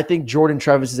 I think Jordan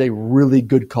Travis is a really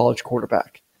good college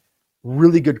quarterback.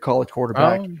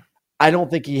 I don't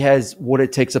think he has what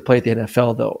it takes to play at the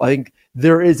NFL, though. I think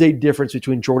there is a difference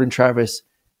between Jordan Travis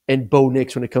and Bo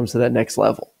Nix when it comes to that next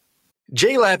level.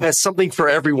 JLab has something for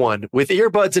everyone with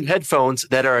earbuds and headphones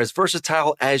that are as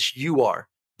versatile as you are.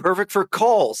 Perfect for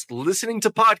calls, listening to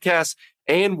podcasts,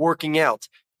 and working out.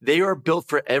 They are built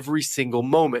for every single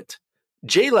moment.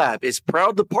 JLab is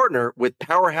proud to partner with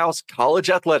Powerhouse College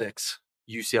Athletics,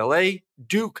 UCLA,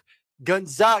 Duke,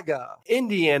 Gonzaga,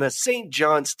 Indiana, St.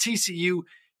 John's, TCU,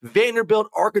 Vanderbilt,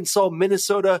 Arkansas,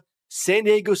 Minnesota, San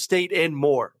Diego State, and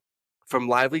more. From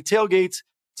lively tailgates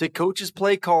to coaches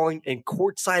play calling and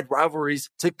courtside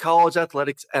rivalries to college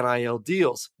athletics NIL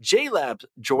deals, JLab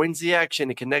joins the action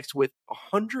and connects with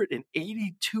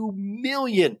 182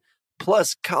 million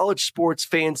plus college sports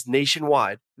fans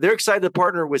nationwide. They're excited to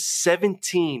partner with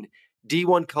 17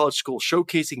 D1 college schools,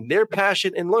 showcasing their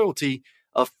passion and loyalty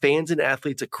of fans and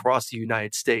athletes across the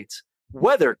United States.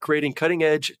 Whether creating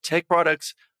cutting-edge tech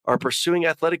products or pursuing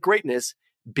athletic greatness,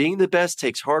 being the best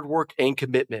takes hard work and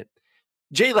commitment.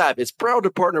 JLab is proud to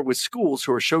partner with schools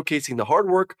who are showcasing the hard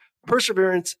work,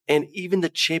 perseverance, and even the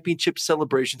championship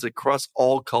celebrations across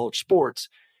all college sports.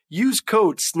 Use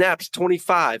code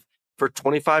SNAPS25 for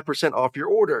 25% off your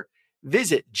order.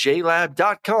 Visit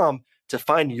JLab.com to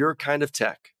find your kind of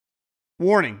tech.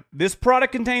 Warning, this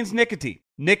product contains nicotine.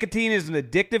 Nicotine is an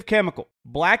addictive chemical.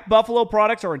 Black Buffalo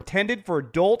products are intended for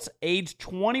adults aged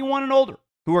 21 and older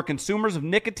who are consumers of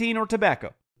nicotine or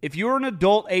tobacco. If you're an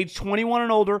adult aged 21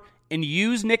 and older and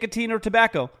use nicotine or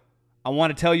tobacco, I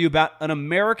want to tell you about an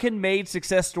American-made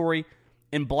success story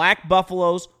in Black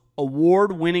Buffalo's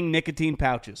award-winning nicotine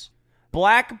pouches.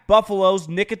 Black Buffalo's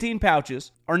nicotine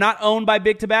pouches are not owned by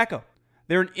Big Tobacco.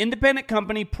 They're an independent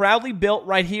company proudly built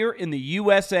right here in the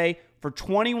USA for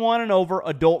 21 and over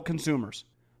adult consumers.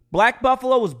 Black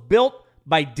Buffalo was built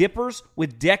by dippers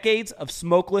with decades of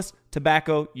smokeless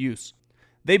tobacco use.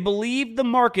 They believed the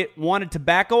market wanted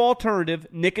tobacco alternative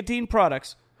nicotine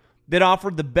products that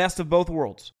offered the best of both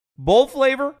worlds. Bold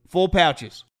flavor, full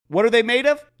pouches. What are they made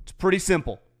of? It's pretty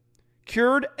simple.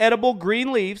 Cured edible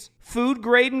green leaves,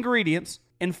 food-grade ingredients,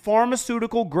 and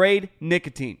pharmaceutical-grade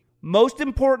nicotine. Most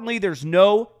importantly, there's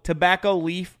no tobacco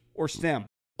leaf or stem.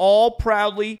 All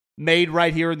proudly made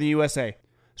right here in the USA.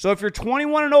 So if you're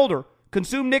 21 and older,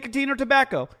 consume nicotine or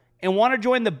tobacco, and want to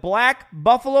join the Black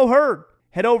Buffalo herd,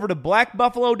 Head over to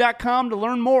blackbuffalo.com to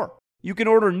learn more. You can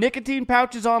order nicotine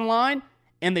pouches online,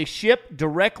 and they ship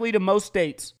directly to most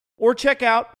states. Or check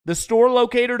out the store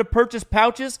locator to purchase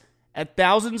pouches at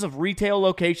thousands of retail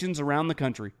locations around the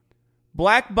country.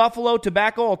 Black Buffalo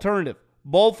Tobacco Alternative.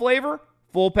 Bold flavor,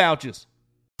 full pouches.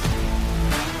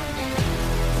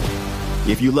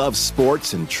 If you love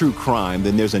sports and true crime,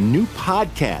 then there's a new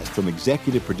podcast from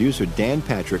executive producer Dan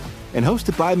Patrick and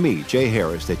hosted by me, Jay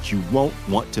Harris, that you won't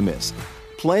want to miss.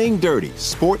 Playing Dirty: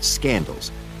 Sports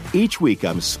Scandals. Each week,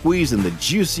 I'm squeezing the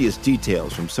juiciest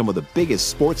details from some of the biggest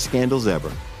sports scandals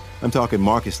ever. I'm talking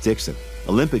Marcus Dixon,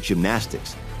 Olympic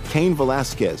gymnastics, Cain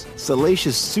Velasquez,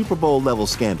 salacious Super Bowl-level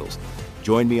scandals.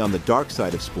 Join me on the dark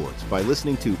side of sports by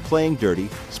listening to Playing Dirty: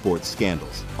 Sports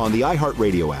Scandals on the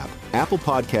iHeartRadio app, Apple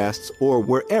Podcasts, or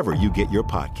wherever you get your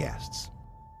podcasts.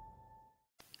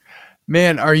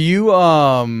 Man, are you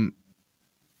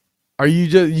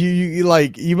just you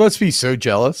like, you must be so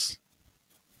jealous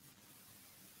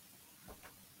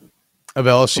of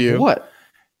LSU? What?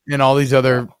 And all these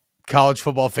other college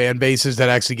football fan bases that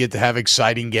actually get to have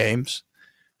exciting games.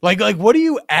 Like what are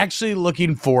you actually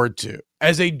looking forward to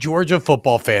as a Georgia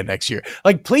football fan next year?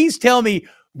 Like, please tell me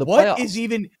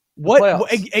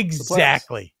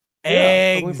exactly.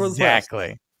 Yeah,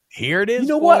 exactly. Here it is. You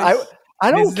know what?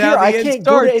 I don't care. I can't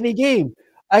go to any game.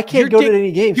 I can't go to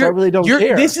any game, so I really don't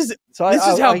care. This is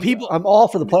how people. I'm all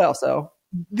for the playoffs, though.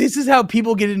 This is how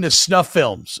people get into snuff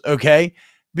films, okay?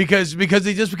 Because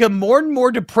they just become more and more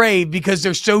depraved because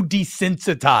they're so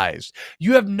desensitized.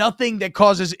 You have nothing that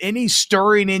causes any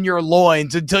stirring in your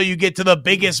loins until you get to the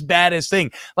biggest, baddest thing.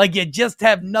 Like, you just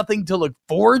have nothing to look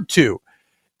forward to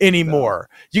anymore.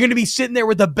 No. You're going to be sitting there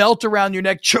with a belt around your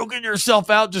neck, choking yourself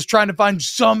out, just trying to find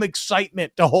some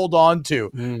excitement to hold on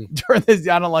to. During this,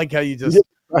 I don't like how you just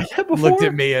looked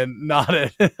at me and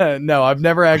nodded. No, I've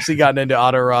never actually gotten into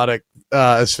autoerotic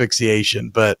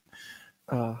asphyxiation, but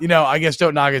I guess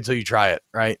don't knock it until you try it,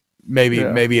 right? Maybe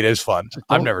it is fun.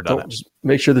 I've never done it. Just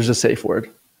make sure there's a safe word.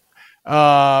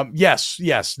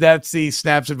 Yes. That's the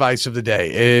Snaps advice of the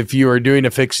day. If you are doing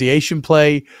asphyxiation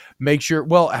play, make sure.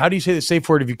 Well, how do you say the safe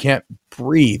word if you can't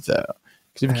breathe, though?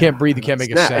 Because if you can't breathe, you can't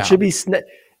make a sound. It should be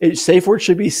safe word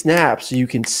should be snap, so you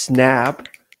can snap.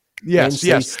 Yes.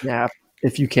 Snap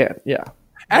if you can. Yeah.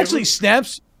 Actually,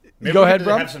 snaps. Maybe go ahead,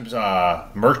 bro. Have some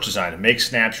merch design. Make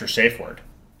snaps your safe word.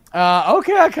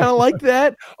 Okay, I kind of like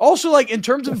that. Also, like, in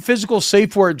terms of physical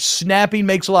safe word, snapping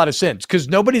makes a lot of sense because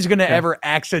nobody's going to ever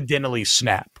accidentally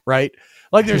snap, right?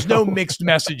 Like, there's no mixed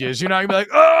messages. You're not going to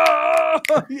be like,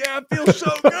 oh, yeah, it feels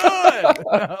so good.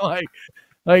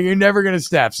 like you're never going to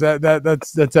snap. So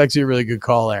that's actually a really good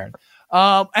call, Aaron.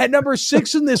 At number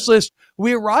 6 in this list,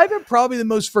 we arrive at probably the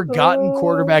most forgotten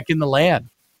quarterback in the land,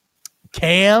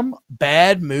 Cam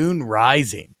Bad Moon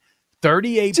Rising.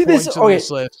 38 points on this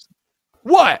list.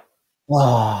 What?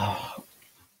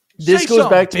 This goes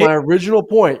back to my original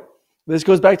point.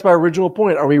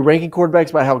 Are we ranking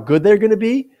quarterbacks by how good they're going to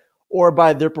be or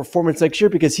by their performance next year?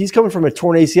 Because he's coming from a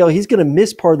torn ACL. He's going to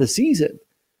miss part of the season.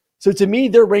 So to me,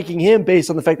 they're ranking him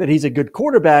based on the fact that he's a good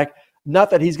quarterback,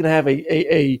 not that he's going to have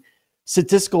a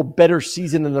statistical better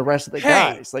season than the rest of the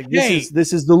guys. Like, this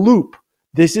is the loop.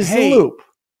 This is the loop.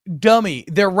 Dummy,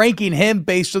 they're ranking him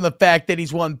based on the fact that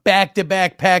he's won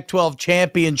back-to-back Pac-12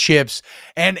 championships.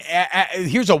 And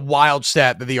here's a wild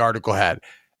stat that the article had.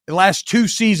 The last 2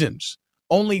 seasons,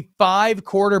 only 5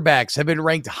 quarterbacks have been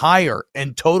ranked higher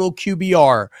in total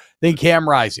QBR than Cam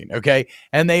Rising, okay?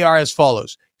 And they are as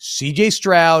follows: C.J.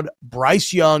 Stroud,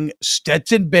 Bryce Young,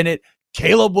 Stetson Bennett,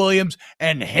 Caleb Williams,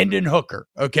 and Hendon Hooker,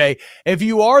 okay? If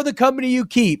you are the company you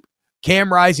keep,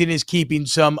 Cam Rising is keeping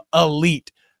some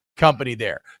elite company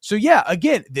there. So yeah,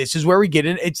 again, this is where we get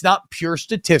in. It's not pure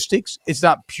statistics. It's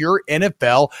not pure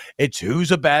NFL. It's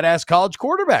who's a badass college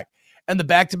quarterback. And the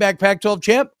back-to-back Pac-12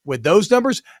 champ with those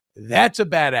numbers, that's a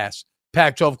badass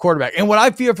Pac-12 quarterback. And what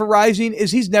I fear for Rising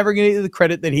is he's never going to get the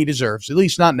credit that he deserves, at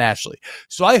least not nationally.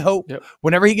 So I hope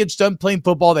whenever he gets done playing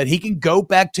football that he can go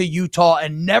back to Utah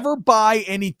and never buy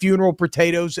any funeral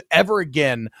potatoes ever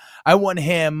again. I want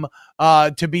him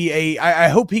to be I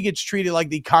hope he gets treated like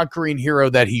the conquering hero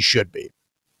that he should be.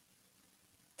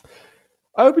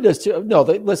 I hope he does too. No,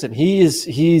 listen,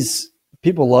 he's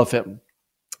people love him.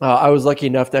 I was lucky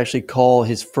enough to actually call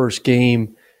his first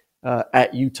game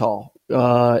at Utah.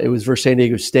 It was versus San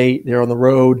Diego State. They're on the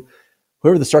road.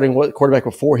 Whoever the starting quarterback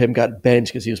before him got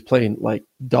benched because he was playing like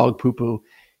dog poo-poo.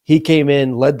 He came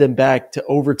in, led them back to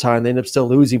overtime. They ended up still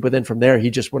losing, but then from there, he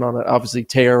just went on an obviously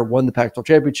tear, won the Pac-12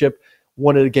 championship,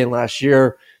 won it again last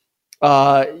year.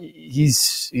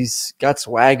 He's got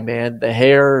swag, man. The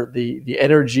hair, the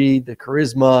energy, the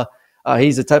charisma.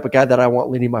 He's the type of guy that I want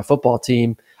leading my football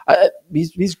team.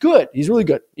 He's good. He's really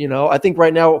good. I think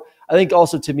right now, I think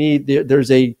also to me,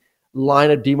 there's a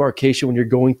line of demarcation when you're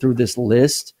going through this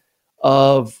list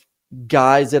of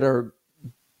guys that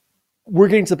we're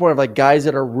getting to the point of like guys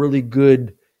that are really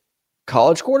good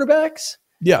college quarterbacks.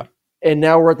 Yeah. And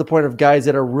now we're at the point of guys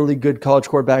that are really good college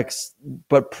quarterbacks,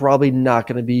 but probably not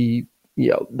going to be,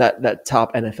 that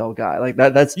top NFL guy. Like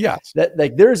that's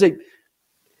like there's a,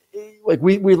 like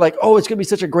we like, oh, it's going to be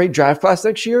such a great draft class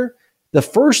next year. The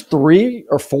first 3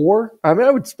 or 4, I mean,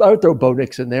 I would throw Bo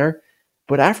Nix in there,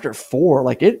 but after 4,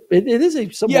 like it is a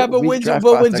somewhat but weak draft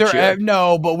class next year.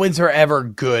 but wins are ever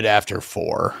good after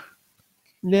 4.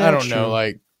 Yeah, I don't know,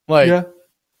 like yeah.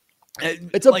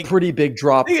 It's a pretty big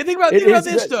drop. Think about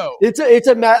this though.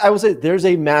 I will say there's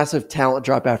a massive talent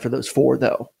drop after those 4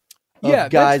 though. Yeah,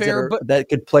 guys that's fair, that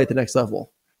could play at the next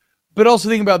level. But also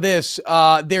think about this.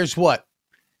 There's what?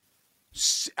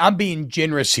 I'm being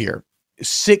generous here.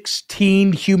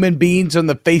 16 human beings on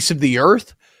the face of the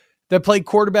earth that play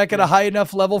quarterback at a high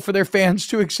enough level for their fans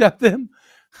to accept them.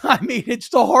 I mean, it's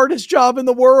the hardest job in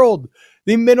the world.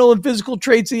 The mental and physical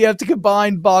traits that you have to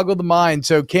combine boggle the mind.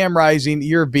 So Cam Rising,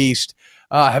 you're a beast.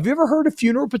 Have you ever heard of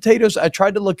funeral potatoes? I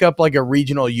tried to look up like a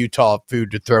regional Utah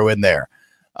food to throw in there.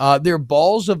 They're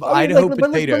balls of Idaho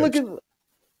potatoes.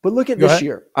 But look at this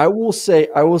year. I will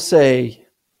say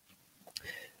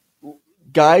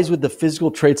guys with the physical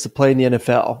traits to play in the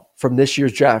NFL from this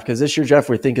year's draft, because this year's draft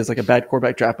we think is like a bad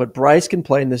quarterback draft, but Bryce can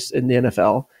play in the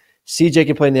NFL. CJ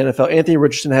can play in the NFL. Anthony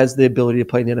Richardson has the ability to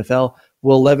play in the NFL.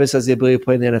 Will Levis has the ability to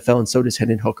play in the NFL, and so does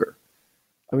Hendon Hooker.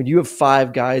 I mean, you have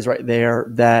 5 guys right there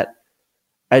that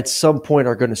at some point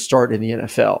are going to start in the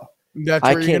NFL. That's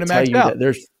where you're going to max out.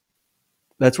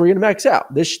 That's where you're going to max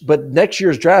out. But next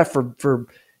year's draft for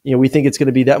we think it's going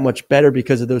to be that much better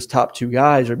because of those top 2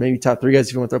 guys, or maybe top 3 guys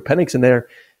if you want to throw Penix in there.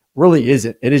 Really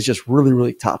isn't. It is just really,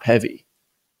 really top heavy.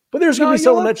 But there's going to be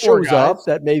someone that shows up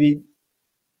that maybe.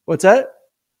 What's that?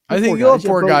 I think you'll have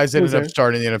 4 guys that ended up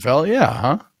starting in the NFL.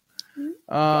 Yeah,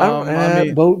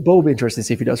 huh? Bo will be interesting to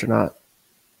see if he does or not.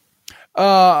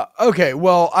 Okay,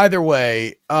 well, either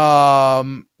way,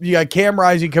 you got Cam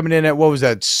Rising coming in at, what was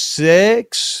that,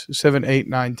 6, 7, 8,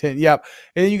 9, 10. Yep.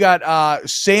 And then you got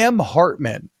Sam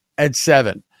Hartman at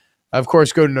 7. Of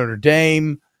course, go to Notre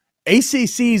Dame.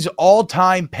 ACC's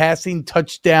all-time passing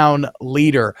touchdown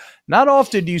leader. Not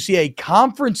often do you see a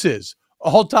conference's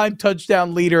all-time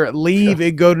touchdown leader leave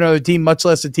and go to another team, much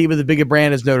less a team with as big a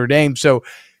brand as Notre Dame. So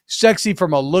sexy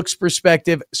from a looks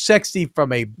perspective, sexy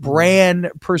from a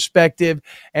brand perspective,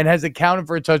 and has accounted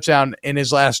for a touchdown in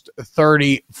his last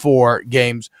 34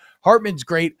 games. Hartman's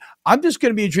great. I'm just going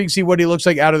to be intrigued to see what he looks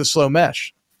like out of the slow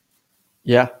mesh.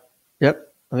 Yeah. Yep.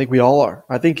 I think we all are.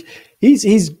 I think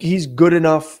he's good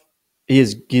enough.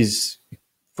 He's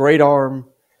great arm,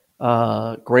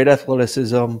 great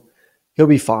athleticism. He'll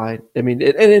be fine. I mean,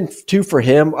 and too for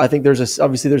him, I think there's a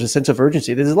sense of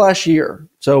urgency. This is last year,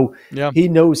 so he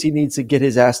knows he needs to get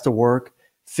his ass to work,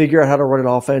 figure out how to run an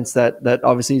offense that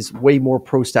obviously is way more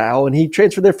pro style, and he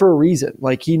transferred there for a reason.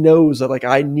 Like he knows that like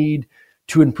I need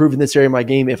to improve in this area of my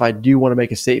game if I do want to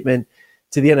make a statement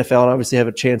to the NFL and obviously have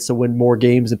a chance to win more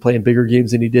games and play in bigger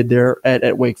games than he did there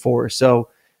at Wake Forest. So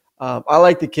I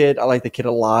like the kid. I like the kid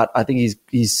a lot. I think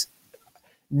he's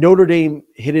Notre Dame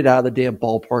hit it out of the damn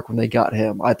ballpark when they got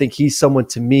him. I think he's someone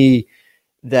to me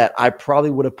that I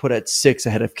probably would have put at 6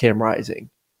 ahead of Cam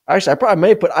Rising. Actually,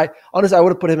 honestly, I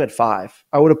would have put him at 5.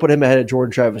 I would have put him ahead of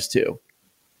Jordan Travis too.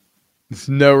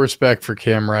 No respect for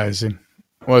Cam Rising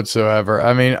whatsoever.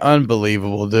 I mean,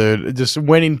 unbelievable, dude. Just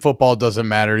winning football doesn't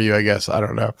matter to you, I guess. I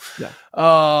don't know.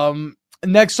 Yeah.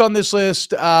 Next on this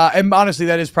list, and honestly,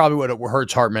 that is probably what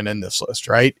hurts Hartman in this list,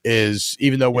 right? Is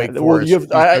even though Wake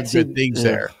Forest has good things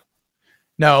there.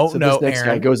 No, this next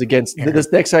guy goes against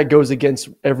this next guy goes against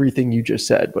everything you just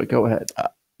said. But go ahead.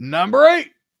 Number 8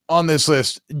 on this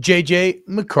list, JJ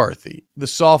McCarthy, the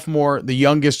sophomore, the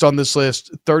youngest on this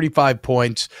list, 35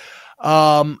 points.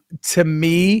 To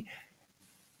me,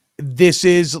 this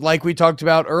is like we talked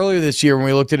about earlier this year when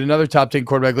we looked at another top 10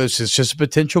 quarterback list. It's just a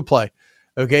potential play.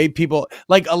 Okay, people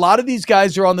like a lot of these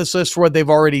guys are on this list for what they've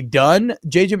already done.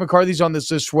 JJ McCarthy's on this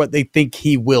list for what they think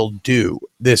he will do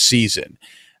this season,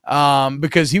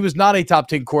 because he was not a top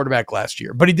 10 quarterback last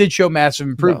year, but he did show massive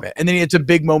improvement. And then he had some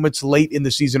big moments late in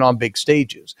the season on big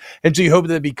stages. And so you hope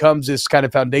that it becomes this kind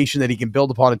of foundation that he can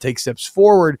build upon and take steps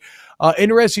forward.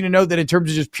 Interesting to note that in terms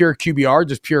of just pure QBR,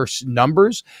 just pure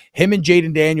numbers, him and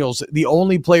Jaden Daniels, the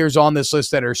only players on this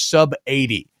list that are sub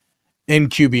 80 in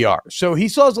QBR. So he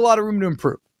still has a lot of room to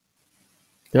improve.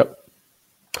 Yep.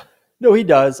 No, he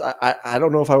does. I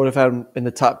don't know if I would have had him in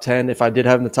the top 10. If I did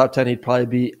have him in the top 10, he'd probably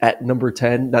be at number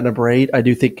 10, not number 8. I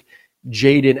do think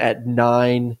Jaden at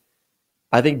 9.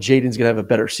 I think Jaden's going to have a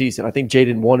better season. I think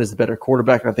Jaden 1 is the better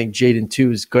quarterback, and I think Jaden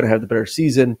 2 is going to have the better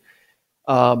season.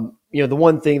 The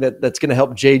one thing that's going to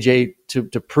help JJ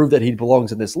to prove that he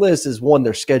belongs in this list is, one,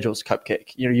 their schedule's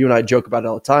cupcake. You and I joke about it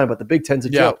all the time, but the Big Ten's a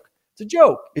joke. It's a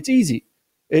joke. It's easy.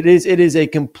 It is a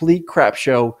complete crap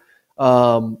show.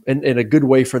 In a good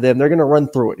way for them. They're going to run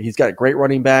through it. He's got great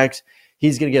running backs.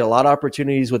 He's going to get a lot of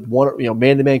opportunities with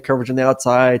man-to-man coverage on the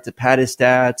outside to pad his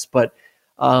stats. But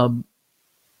I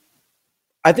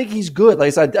think he's good. Like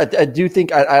I said, I do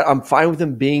think I'm fine with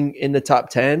him being in the top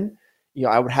 10.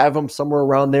 I would have him somewhere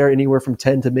around there, anywhere from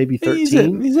 10 to maybe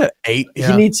 13. He's at 8.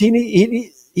 Yeah.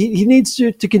 He needs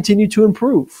to continue to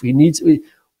improve. He needs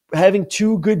having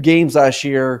 2 good games last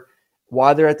year.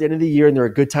 While they're at the end of the year and they're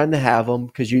a good time to have them,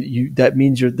 because that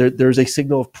means there's a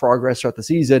signal of progress throughout the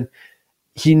season.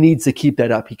 He needs to keep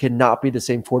that up. He cannot be the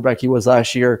same quarterback he was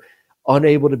last year,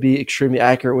 unable to be extremely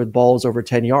accurate with balls over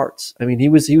 10 yards. I mean, he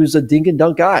was a dink and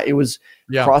dunk guy. It was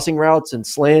crossing routes and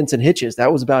slants and hitches.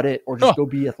 That was about it. Or just go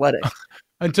be athletic.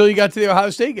 Until you got to the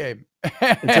Ohio State game.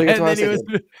 But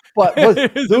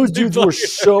those dudes were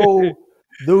so...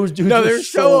 Those dudes were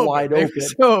so wide open.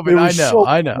 So open.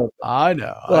 I know.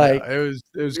 Like, it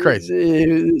was crazy.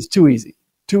 It was too easy.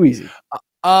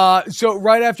 So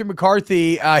right after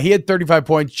McCarthy, he had 35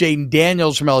 points. Jaden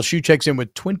Daniels from LSU checks in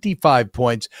with 25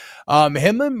 points.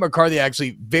 Him and McCarthy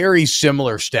actually very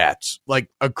similar stats, like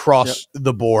across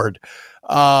the board.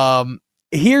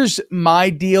 Here's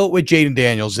my deal with Jaden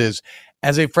Daniels is,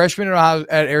 as a freshman at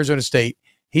Arizona State,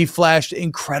 he flashed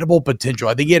incredible potential.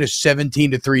 I think he had a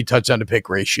 17-3 touchdown to pick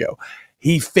ratio.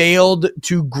 He failed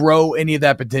to grow any of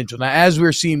that potential. Now, as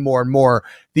we're seeing more and more,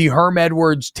 the Herm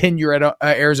Edwards tenure at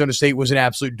Arizona State was an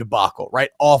absolute debacle, right?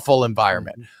 Awful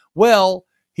environment. Mm-hmm. Well,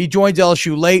 he joins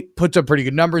LSU late, puts up pretty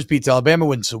good numbers, beats Alabama,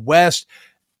 wins the West.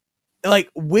 Like,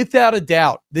 without a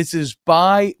doubt, this is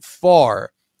by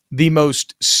far the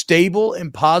most stable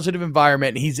and positive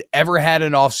environment he's ever had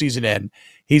an offseason in.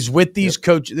 He's with these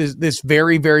coaches, this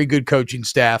very, very good coaching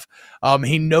staff.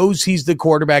 He knows he's the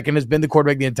quarterback and has been the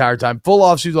quarterback the entire time. Full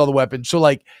offseason, all the weapons. So,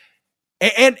 like,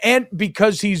 and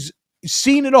because he's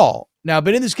seen it all now,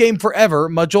 been in this game forever,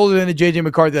 much older than the JJ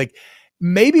McCarthy. Like,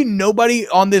 maybe nobody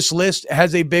on this list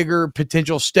has a bigger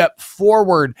potential step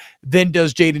forward than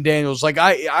does Jaden Daniels. Like,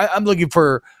 I'm looking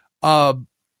for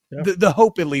the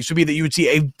hope, at least, would be that you would see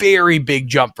a very big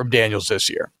jump from Daniels this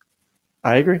year.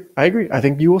 I agree. I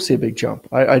think you will see a big jump.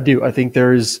 I do. I think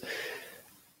he's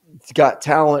got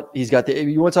talent. He's got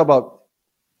we talk about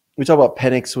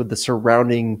Penix with the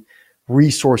surrounding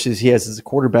resources he has as a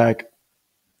quarterback.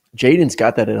 Jaden's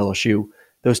got that at LSU.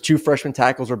 Those 2 freshman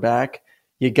tackles are back.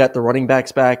 You got the running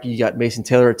backs back. You got Mason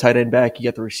Taylor at tight end back. You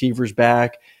got the receivers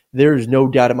back. There's no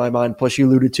doubt in my mind. Plus, you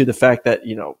alluded to the fact that,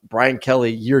 Brian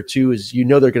Kelly, year 2 is, they're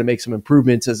going to make some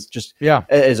improvements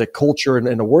as a culture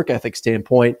and a work ethic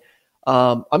standpoint.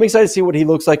 I'm excited to see what he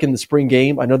looks like in the spring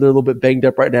game. I know they're a little bit banged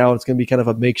up right now. It's going to be kind of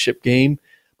a makeshift game,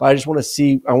 but I just want to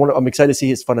see. I'm excited to see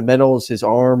his fundamentals, his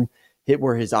arm, hit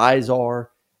where his eyes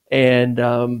are, and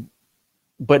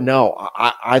but no,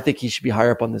 I think he should be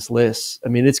higher up on this list. I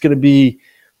mean, it's going to be.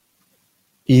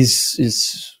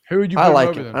 He's. Who would you? I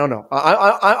like him. I don't know.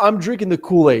 I'm drinking the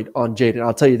Kool-Aid on Jaden.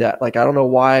 I'll tell you that. Like, I don't know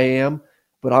why I am,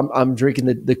 but I'm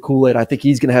drinking the Kool-Aid. I think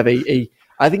he's going to have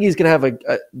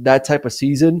a that type of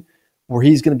season where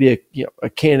he's going to be a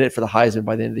candidate for the Heisman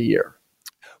by the end of the year.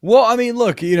 Well, I mean,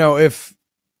 look, if,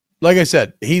 like I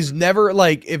said, he's never,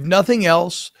 like, if nothing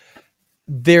else,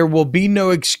 there will be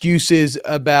no excuses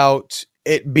about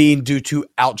it being due to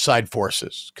outside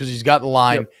forces, because he's got the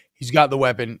line, he's got the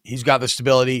weapon, he's got the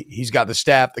stability, he's got the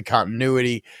staff, the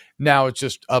continuity. Now it's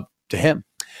just up to him.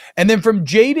 And then from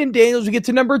Jaden Daniels, we get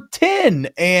to number 10.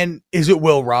 And is it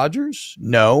Will Rogers?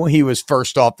 No, he was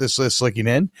first off this list looking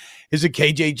in. Is it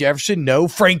KJ Jefferson? No.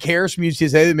 Frank Harris from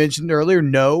UCSA that mentioned earlier?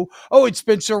 No. Oh, it's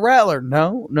Spencer Rattler?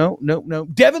 No.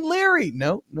 Devin Leary?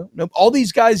 No. All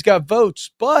these guys got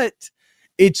votes, but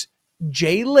it's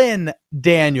Jalen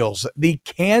Daniels, the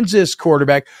Kansas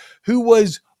quarterback, who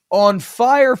was on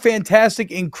fire,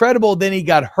 fantastic, incredible. Then he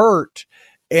got hurt,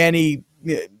 and he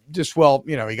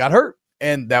got hurt.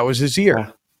 And that was his year.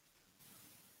 Yeah.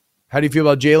 How do you feel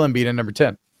about Jalen being at number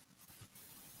 10?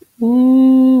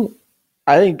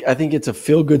 I think it's a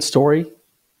feel-good story.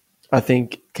 I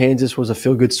think Kansas was a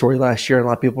feel-good story last year, and a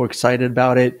lot of people were excited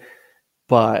about it,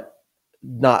 but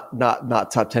not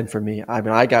top 10 for me. I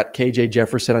mean, I got KJ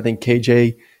Jefferson. I think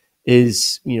KJ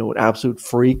is, an absolute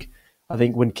freak. I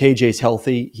think when KJ's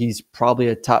healthy, he's probably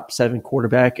a top 7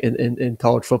 quarterback in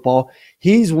college football.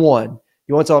 He's one.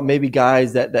 You want to talk maybe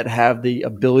guys that have the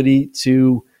ability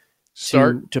to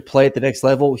play at the next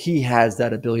level. He has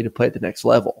that ability to play at the next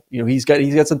level. He's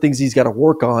got some things he's got to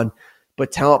work on,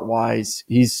 but talent wise,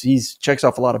 he's checks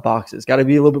off a lot of boxes. Got to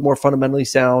be a little bit more fundamentally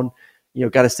sound.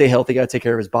 Got to stay healthy. Got to take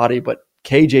care of his body. But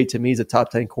KJ to me is a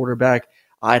top 10 quarterback.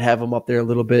 I'd have him up there a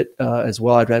little bit as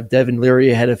well. I'd have Devin Leary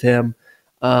ahead of him.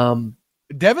 Devin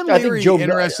Leary,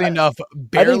 interesting enough,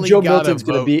 barely I think Joe got Milton's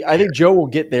going to be. I think Joe will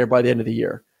get there by the end of the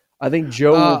year. I think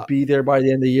Joe will be there by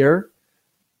the end of the year.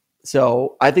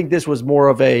 So I think this was more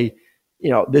of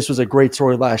this was a great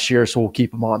story last year, so we'll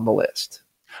keep him on the list.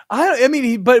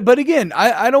 But again,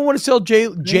 I don't want to sell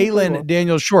Jalen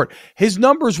Daniels short. His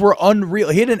numbers were unreal.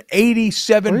 He had an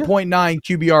 87.9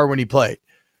 QBR when he played.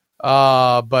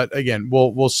 But again,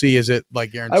 we'll see. Is it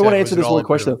like Aaron said? I want to answer this one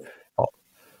question.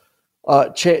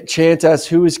 Chance asks,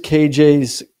 who is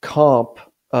KJ's comp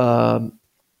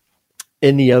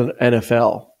in the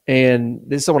NFL? And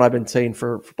this is someone I've been saying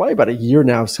for probably about a year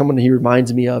now. Someone he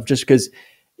reminds me of just because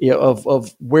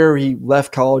of where he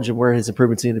left college and where his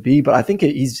improvements need to be. But I think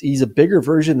he's a bigger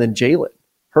version than Jalen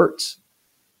Hurts.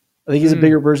 I think he's a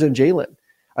bigger version than Jalen.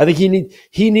 I think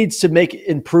he needs to make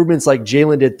improvements like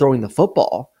Jalen did throwing the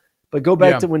football. But go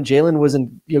back to when Jalen was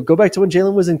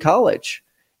in college.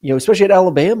 Especially at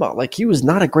Alabama, like he was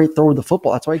not a great thrower of the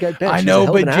football. That's why he got benched. I know,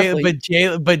 but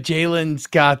Jalen's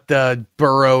got the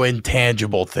Burrow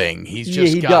intangible thing. He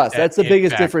does. That's the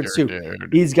biggest difference too.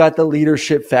 Dude. He's got the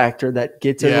leadership factor that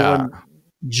gets everyone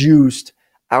juiced.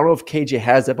 I don't know if KJ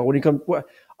has that, but when I'm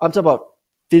talking about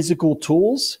physical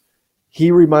tools, he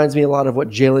reminds me a lot of what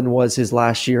Jalen was his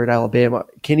last year at Alabama.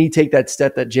 Can he take that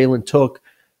step that Jalen took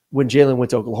when Jalen went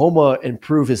to Oklahoma and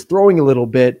improve his throwing a little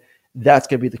bit? That's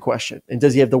going to be the question. And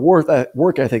does he have the work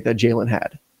ethic that Jalen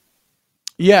had?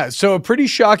 Yeah, so a pretty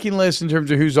shocking list in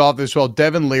terms of who's off this. Well,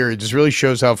 Devin Leary just really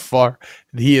shows how far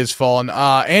he has fallen.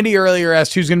 Andy earlier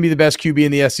asked who's going to be the best QB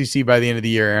in the SEC by the end of the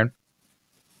year, Aaron?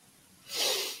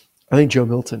 I think Joe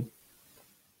Milton.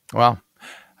 Wow.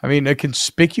 I mean, a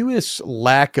conspicuous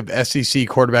lack of SEC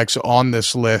quarterbacks on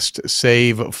this list,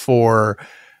 save for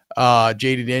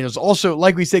JD Daniels. Also,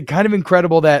 like we said, kind of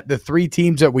incredible that the 3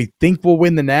 teams that we think will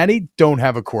win the Natty don't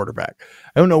have a quarterback.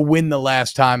 I don't know when the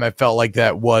last time I felt like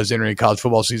that was entering college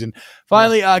football season.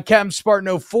 Finally, Captain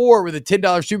Spartan 04 with a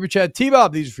 $10 super chat.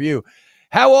 T-Bob, these are for you.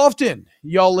 How often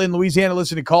y'all in Louisiana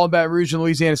listen to Call in Baton Rouge in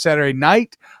Louisiana Saturday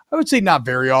night? I would say not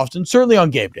very often, certainly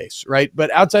on game days, right?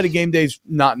 But outside of game days,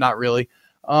 not really.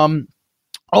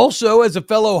 Also, as a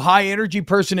fellow high-energy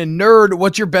person and nerd,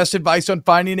 what's your best advice on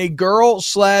finding a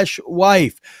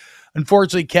girl/wife?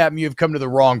 Unfortunately, Captain, you have come to the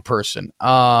wrong person.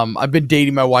 I've been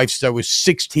dating my wife since I was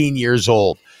 16 years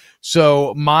old.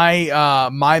 So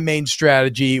my main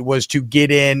strategy was to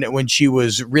get in when she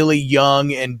was really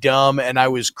young and dumb, and I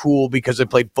was cool because I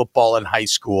played football in high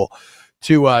school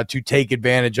to take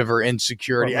advantage of her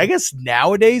insecurity. I guess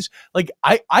nowadays, like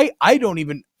I don't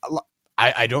even –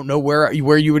 I don't know where you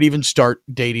would even start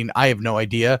dating. I have no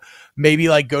idea. Maybe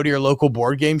like go to your local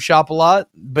board game shop a lot,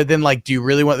 but then like, do you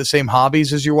really want the same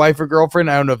hobbies as your wife or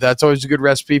girlfriend? I don't know if that's always a good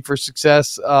recipe for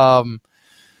success. Where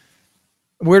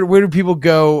do people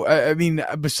go? I mean,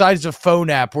 besides a phone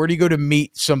app, where do you go to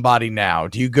meet somebody now?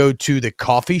 Do you go to the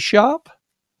coffee shop?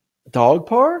 Dog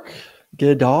park? Get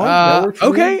a dog?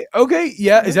 Okay.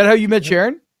 Yeah. Is that how you met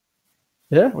Sharon?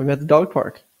 Yeah, we met at the dog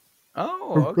park.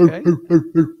 Oh, okay.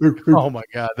 Oh my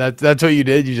God, that's what you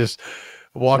did. You just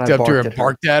walked up to her and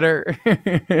barked at her.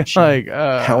 Like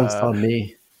pounced on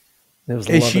me. It was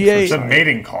it's a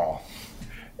mating call.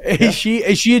 Is she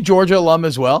a Georgia alum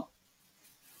as well?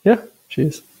 Yeah, she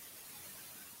is.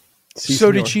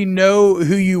 So did she know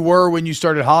who you were when you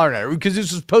started hollering at her? Because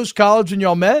this was post college when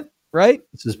y'all met, right?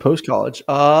 This is post college.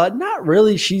 Not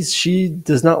really. She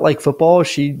does not like football.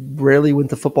 She rarely went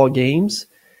to football games.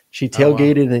 She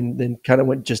tailgated and then kind of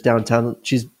went just downtown.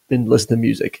 She's been listening to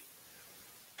music.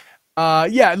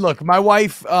 Yeah, look, my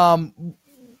wife, so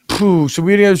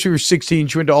we knew she was 16.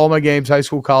 She went to all my games, high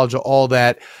school, college, all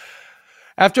that.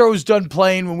 After I was done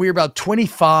playing, when we were about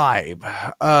 25,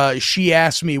 she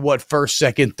asked me what first,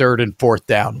 second, third, and fourth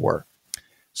down were.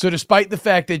 So despite the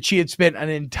fact that she had spent an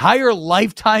entire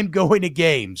lifetime going to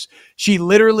games, she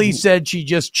literally said she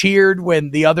just cheered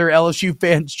when the other LSU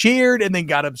fans cheered and then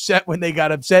got upset when they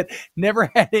got upset.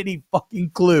 Never had any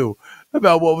fucking clue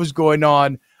about what was going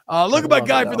on. Look at my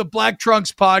guy for the Black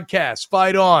Trunks podcast.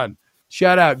 Fight on.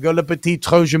 Shout out. Go Le Petit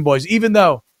Trojan boys. Even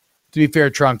though, to be fair,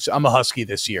 Trunks, I'm a Husky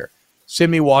this year.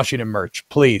 Send me Washington merch,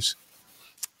 please.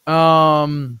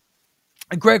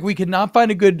 Greg, we could not find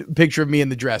a good picture of me in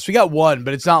the dress. We got one,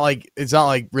 but it's not like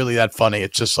really that funny.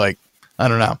 It's just like, I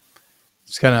don't know.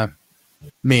 It's kind of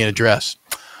me in a dress.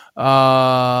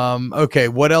 Okay,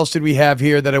 what else did we have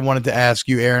here that I wanted to ask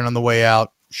you, Aaron, on the way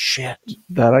out? Shit.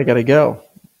 That I got to go.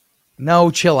 No,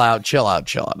 chill out.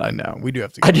 I know. We do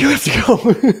have to go. I do have to go.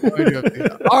 We do have to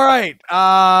go. All right.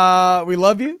 We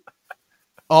love you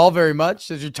all very much.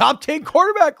 There's your top 10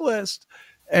 quarterback list.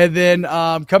 And then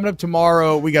coming up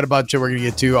tomorrow, we got a bunch that we're going to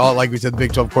get to. All, like we said, the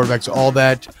Big 12 quarterbacks, all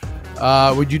that.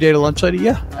 Would you date a lunch lady?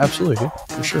 Yeah, absolutely. Yeah,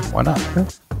 for sure. Why not?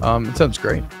 Yeah. It sounds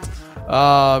great.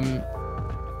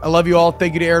 I love you all.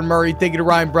 Thank you to Aaron Murray. Thank you to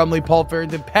Ryan Brumley, Paul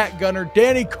Farrington, Pat Gunner,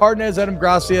 Danny Cardenas, Adam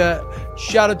Gracia.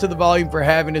 Shout out to The Volume for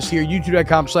having us here.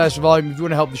 YouTube.com/The Volume. If you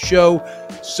want to help the show,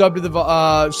 sub to the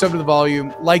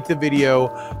Volume, like the video,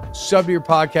 sub to your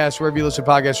podcast, wherever you listen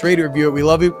to podcasts, rate it, review it. We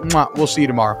love you. Mwah. We'll see you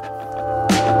tomorrow.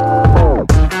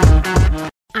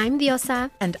 I'm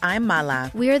Diosa. And I'm Mala.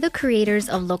 We are the creators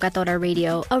of Locatora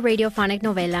Radio, a radiophonic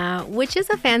novela, which is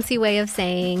a fancy way of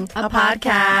saying a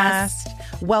podcast.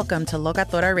 Welcome to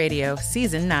Locatora Radio,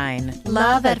 Season 9.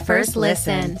 Love at first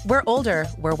listen. We're older,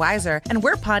 we're wiser, and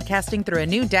we're podcasting through a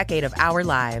new decade of our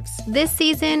lives. This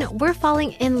season, we're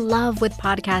falling in love with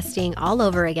podcasting all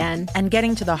over again. And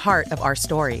getting to the heart of our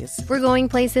stories. We're going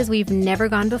places we've never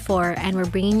gone before, and we're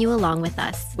bringing you along with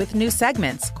us. With new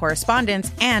segments,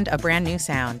 correspondence, and a brand new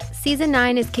sound. Season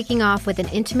 9 is kicking off with an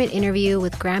intimate interview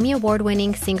with Grammy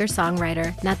Award-winning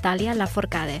singer-songwriter Natalia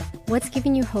Lafourcade. What's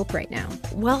giving you hope right now?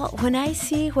 Well, when I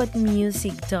see what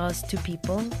music does to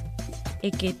people,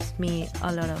 it gives me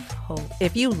a lot of hope.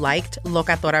 If you liked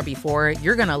Locatora before,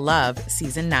 you're going to love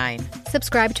Season 9.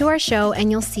 Subscribe to our show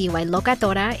and you'll see why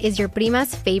Locatora is your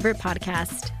prima's favorite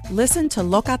podcast. Listen to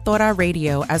Locatora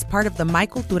Radio as part of the My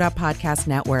Cultura Podcast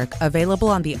Network, available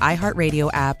on the iHeartRadio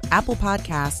app, Apple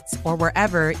Podcasts, or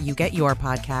wherever you get your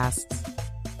podcasts.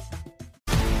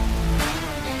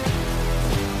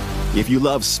 If you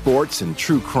love sports and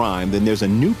true crime, then there's a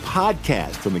new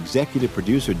podcast from executive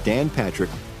producer Dan Patrick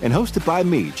and hosted by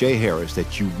me, Jay Harris,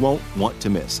 that you won't want to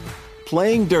miss.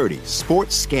 Playing Dirty: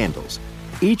 Sports Scandals.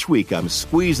 Each week, I'm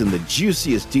squeezing the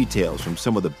juiciest details from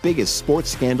some of the biggest sports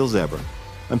scandals ever.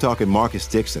 I'm talking Marcus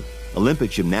Dixon,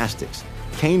 Olympic gymnastics,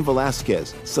 Cain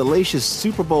Velasquez, salacious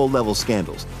Super Bowl-level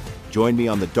scandals. Join me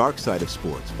on the dark side of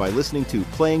sports by listening to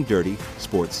Playing Dirty: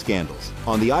 Sports Scandals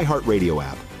on the iHeartRadio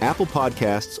app, Apple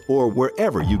Podcasts, or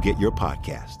wherever you get your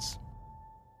podcasts.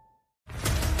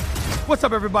 What's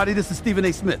up, everybody? This is Stephen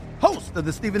A. Smith, host of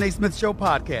the Stephen A. Smith Show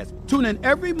podcast. Tune in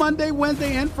every Monday,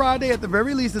 Wednesday, and Friday at the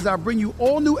very least as I bring you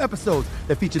all new episodes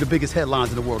that feature the biggest headlines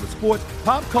in the world of sports,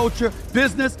 pop culture,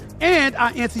 business, and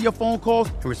I answer your phone calls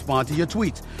and respond to your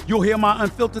tweets. You'll hear my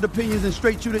unfiltered opinions and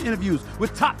straight-shooter interviews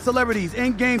with top celebrities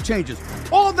and game changers.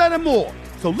 All that and more.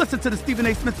 So listen to the Stephen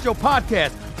A. Smith Show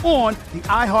podcast on the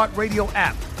iHeartRadio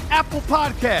app, Apple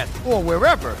Podcasts, or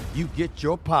wherever you get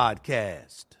your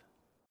podcasts.